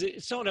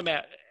it's not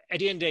about, at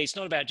the end of the day, it's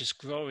not about just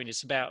growing.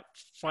 It's about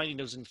finding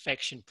those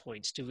inflection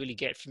points to really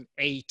get from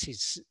A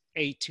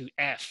to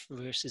F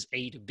versus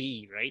A to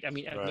B, right? I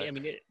mean,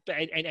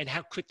 and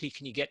how quickly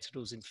can you get to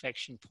those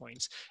inflection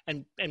points?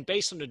 And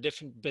based on the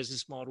different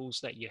business models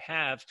that you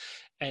have,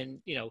 and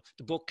the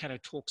book kind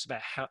of talks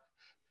about how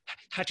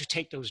to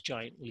take those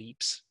giant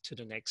leaps to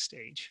the next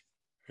stage.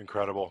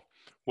 Incredible.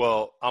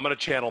 Well, I'm going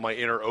to channel my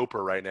inner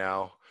Oprah right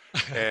now,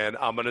 and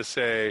I'm going to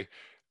say,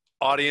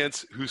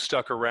 audience who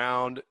stuck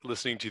around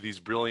listening to these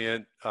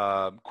brilliant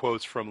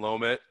quotes from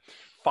Lomit,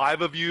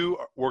 5 of you,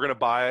 we're going to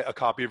buy a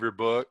copy of your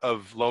book,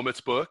 of Lomit's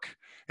book,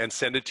 and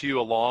send it to you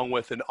along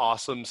with an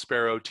awesome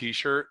Sparrow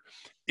t-shirt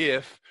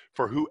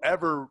for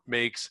whoever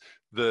makes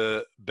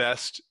the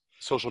best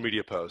social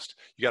media post.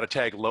 You got to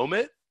tag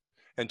Lomit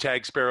and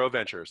tag Sparrow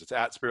Ventures. It's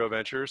at Sparrow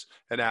Ventures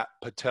and at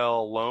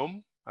Patel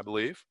Lom, I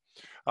believe,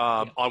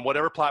 on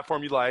whatever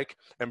platform you like.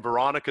 And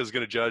Veronica is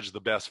going to judge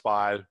the best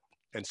 5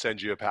 and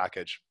send you a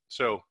package.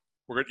 So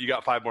you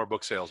got 5 more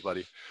book sales,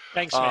 buddy.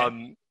 Thanks,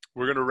 man.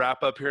 We're going to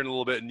wrap up here in a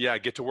little bit, and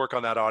get to work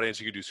on that audience.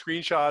 You can do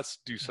screenshots,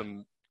 do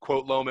some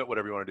quote Lomit,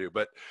 whatever you want to do.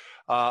 But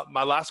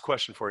my last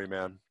question for you,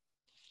 man,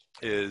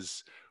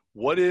 is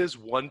what is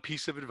one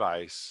piece of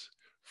advice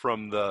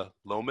from the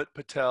Lomit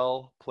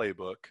Patel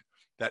playbook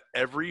that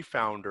every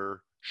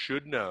founder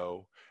should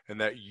know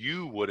and that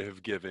you would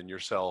have given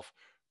yourself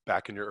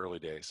back in your early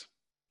days?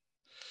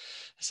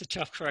 That's a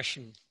tough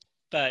question,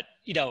 but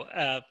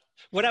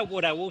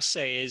what I will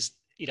say is,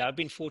 I've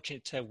been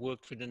fortunate to have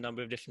worked with a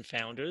number of different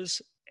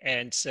founders.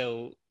 And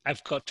so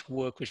I've got to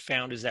work with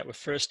founders that were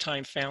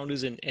first-time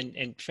founders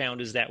and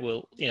founders that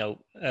will,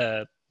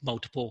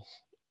 multiple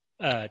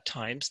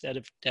times that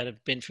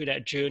have been through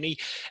that journey.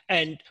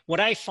 And what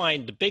I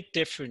find the big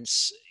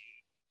difference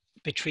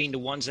between the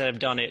ones that have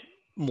done it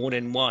more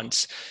than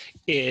once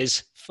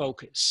is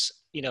focus.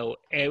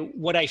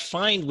 What I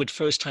find with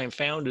first-time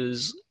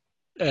founders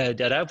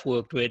that I've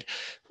worked with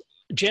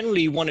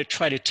generally want to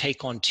try to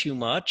take on too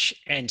much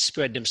and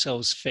spread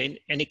themselves thin.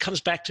 And it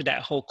comes back to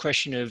that whole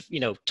question of,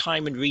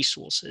 time and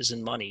resources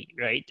and money,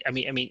 right? I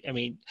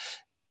mean,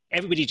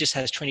 everybody just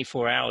has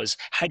 24 hours.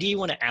 How do you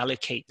want to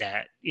allocate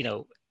that?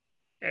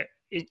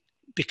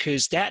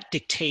 Because that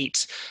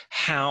dictates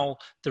how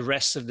the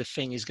rest of the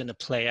thing is going to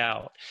play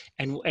out.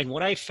 And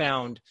what I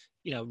found,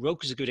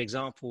 Roku is a good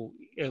example.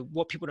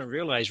 What people don't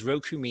realize,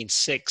 Roku means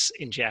 6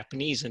 in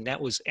Japanese, and that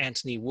was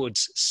Anthony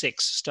Wood's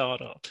 6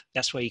 startup.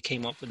 That's why he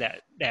came up with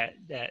that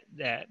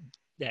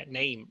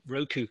name,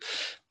 Roku.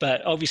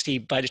 But obviously,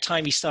 by the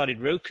time he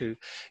started Roku,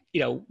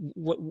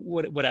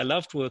 what I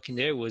loved working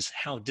there was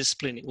how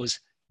disciplined it was.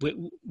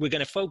 We're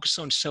going to focus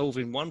on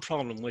solving one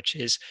problem, which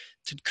is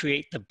to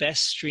create the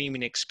best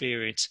streaming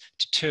experience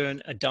to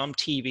turn a dumb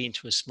TV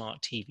into a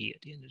smart TV at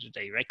the end of the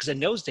day, right? Because in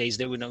those days,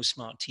 there were no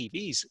smart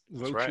TVs.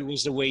 Roku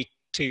was the way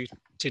to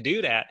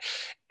do that.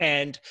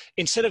 And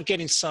instead of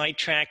getting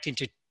sidetracked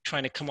into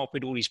trying to come up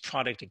with all these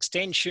product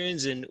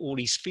extensions and all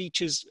these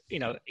features,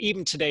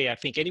 even today, I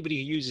think anybody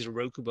who uses a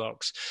Roku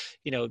box,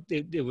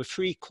 there were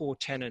 3 core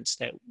tenets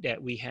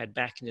that we had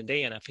back in the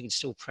day, and I think it's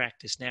still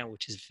practiced now,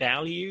 which is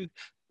value,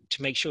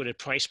 to make sure the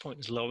price point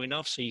is low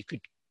enough so you could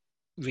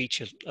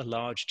reach a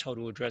large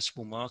total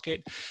addressable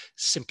market.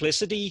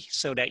 Simplicity,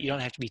 so that you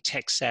don't have to be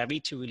tech savvy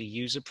to really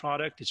use a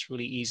product. It's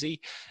really easy.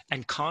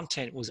 And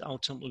content was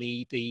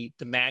ultimately the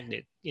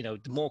magnet. The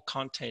more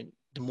content,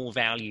 the more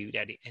value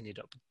that it ended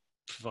up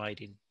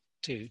providing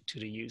to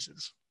the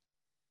users.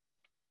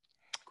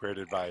 Great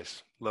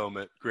advice,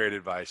 Lomit. Great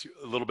advice.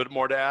 A little bit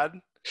more to add?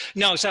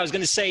 No, so I was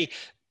going to say,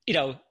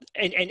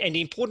 and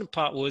the important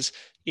part was,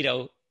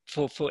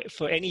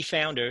 for any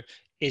founder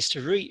is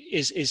to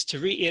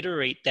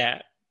reiterate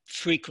that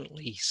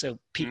frequently, so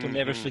people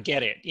never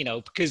forget it.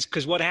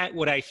 Because what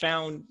I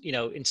found,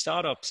 in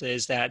startups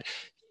is that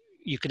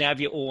you can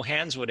have your all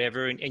hands,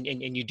 whatever,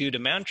 and you do the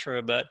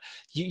mantra, but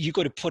you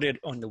got to put it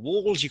on the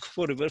walls. You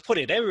put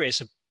it everywhere.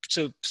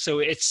 So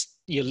it's,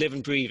 you live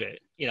and breathe it.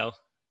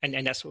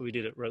 And that's what we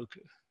did at Roku.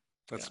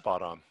 That's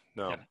spot on.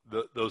 No,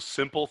 those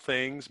simple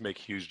things make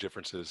huge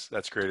differences.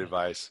 That's great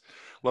advice.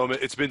 Lomit,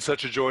 it's been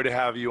such a joy to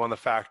have you on The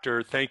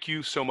Factor. Thank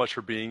you so much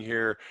for being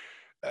here.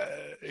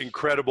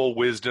 Incredible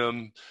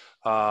wisdom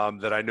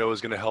that I know is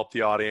going to help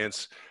the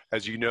audience.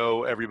 As you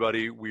know,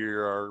 everybody, we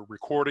are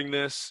recording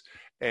this,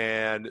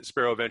 and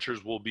Sparrow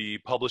Ventures will be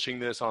publishing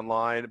this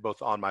online,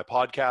 both on my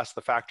podcast,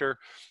 The Factor,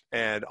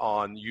 and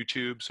on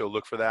YouTube. So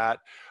look for that.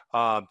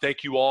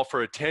 Thank you all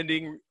for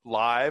attending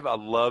live. I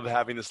love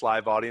having this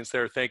live audience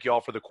there. Thank you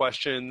all for the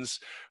questions.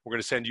 We're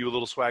going to send you a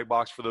little swag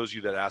box for those of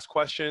you that ask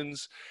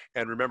questions.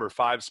 And remember,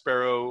 5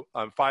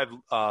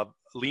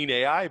 Lean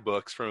AI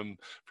books from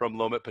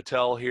Lomit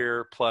Patel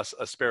here, plus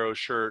a Sparrow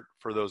shirt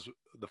for the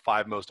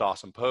 5 most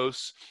awesome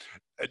posts,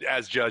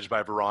 as judged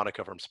by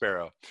Veronica from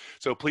Sparrow.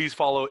 So please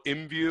follow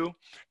IMVU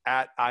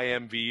at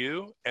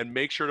IMVU, and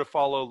make sure to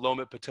follow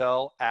Lomit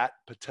Patel at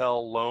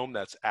Patel Lom.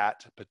 That's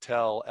at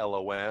Patel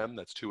LOM.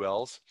 That's 2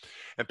 L's.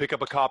 And pick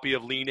up a copy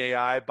of Lean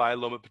AI by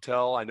Lomit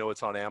Patel. I know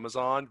it's on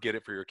Amazon. Get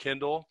it for your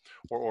Kindle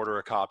or order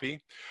a copy.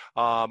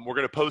 We're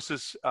going to post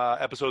this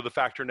episode of The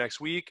Factor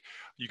next week.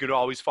 You can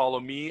always follow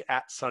me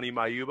at Sonny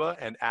Mayugba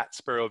and at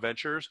Sparrow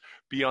Ventures.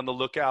 Be on the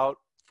lookout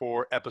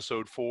for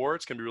episode 4.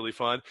 It's going to be really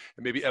fun.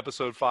 And maybe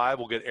episode 5,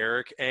 we'll get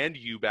Eric and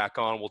you back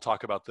on. We'll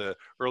talk about the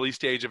early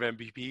stage of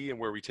MVP and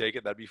where we take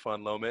it. That'd be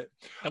fun, Lomit.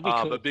 That'd be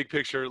cool. But big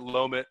picture,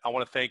 Lomit, I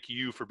want to thank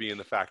you for being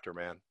The Factor,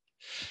 man.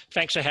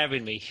 Thanks for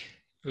having me.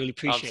 Really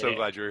appreciate it. I'm so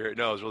glad you're here.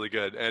 No, it was really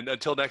good. And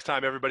until next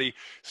time, everybody,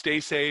 stay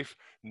safe,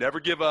 never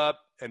give up,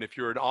 And if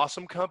you're an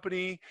awesome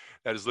company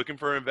that is looking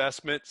for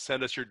investment,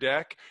 send us your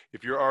deck.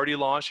 If you're already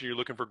launched and you're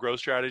looking for growth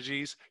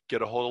strategies,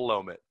 get a hold of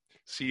Lomit.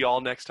 See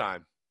y'all next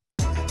time.